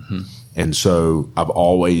it. Mm-hmm. And so I've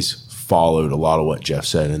always followed a lot of what Jeff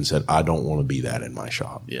said and said, I don't want to be that in my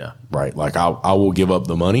shop. Yeah. Right. Like I will give up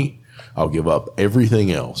the money. I'll give up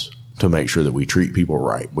everything else to make sure that we treat people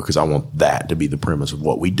right, because I want that to be the premise of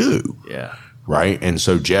what we do. Yeah. Right. And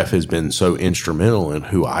so Jeff has been so instrumental in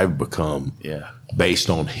who I've become. Yeah. Based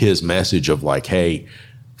on his message of like, hey,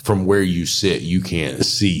 from where you sit, you can't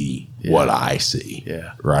see what I see.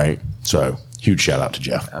 Yeah. Right. So huge shout out to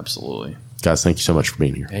Jeff. Absolutely. Guys, thank you so much for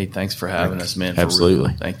being here. Hey, thanks for having us, man. Absolutely.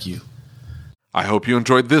 Real. Thank you. I hope you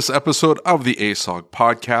enjoyed this episode of the ASOG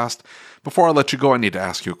podcast. Before I let you go, I need to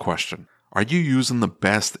ask you a question. Are you using the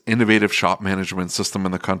best innovative shop management system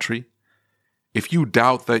in the country? If you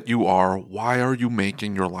doubt that you are, why are you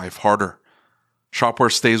making your life harder?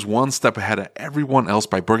 Shopware stays one step ahead of everyone else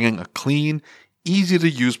by bringing a clean,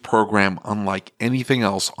 easy-to-use program unlike anything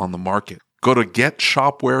else on the market. Go to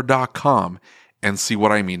getshopware.com and see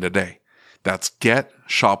what I mean today. That's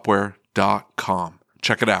getshopware.com.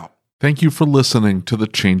 Check it out. Thank you for listening to the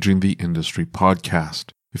Changing the Industry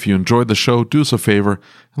podcast. If you enjoyed the show, do us a favor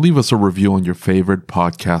and leave us a review on your favorite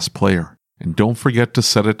podcast player. And don't forget to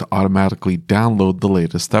set it to automatically download the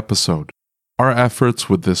latest episode. Our efforts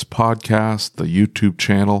with this podcast, the YouTube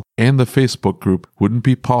channel, and the Facebook group wouldn't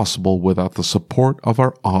be possible without the support of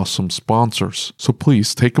our awesome sponsors. So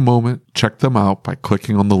please take a moment, check them out by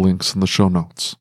clicking on the links in the show notes.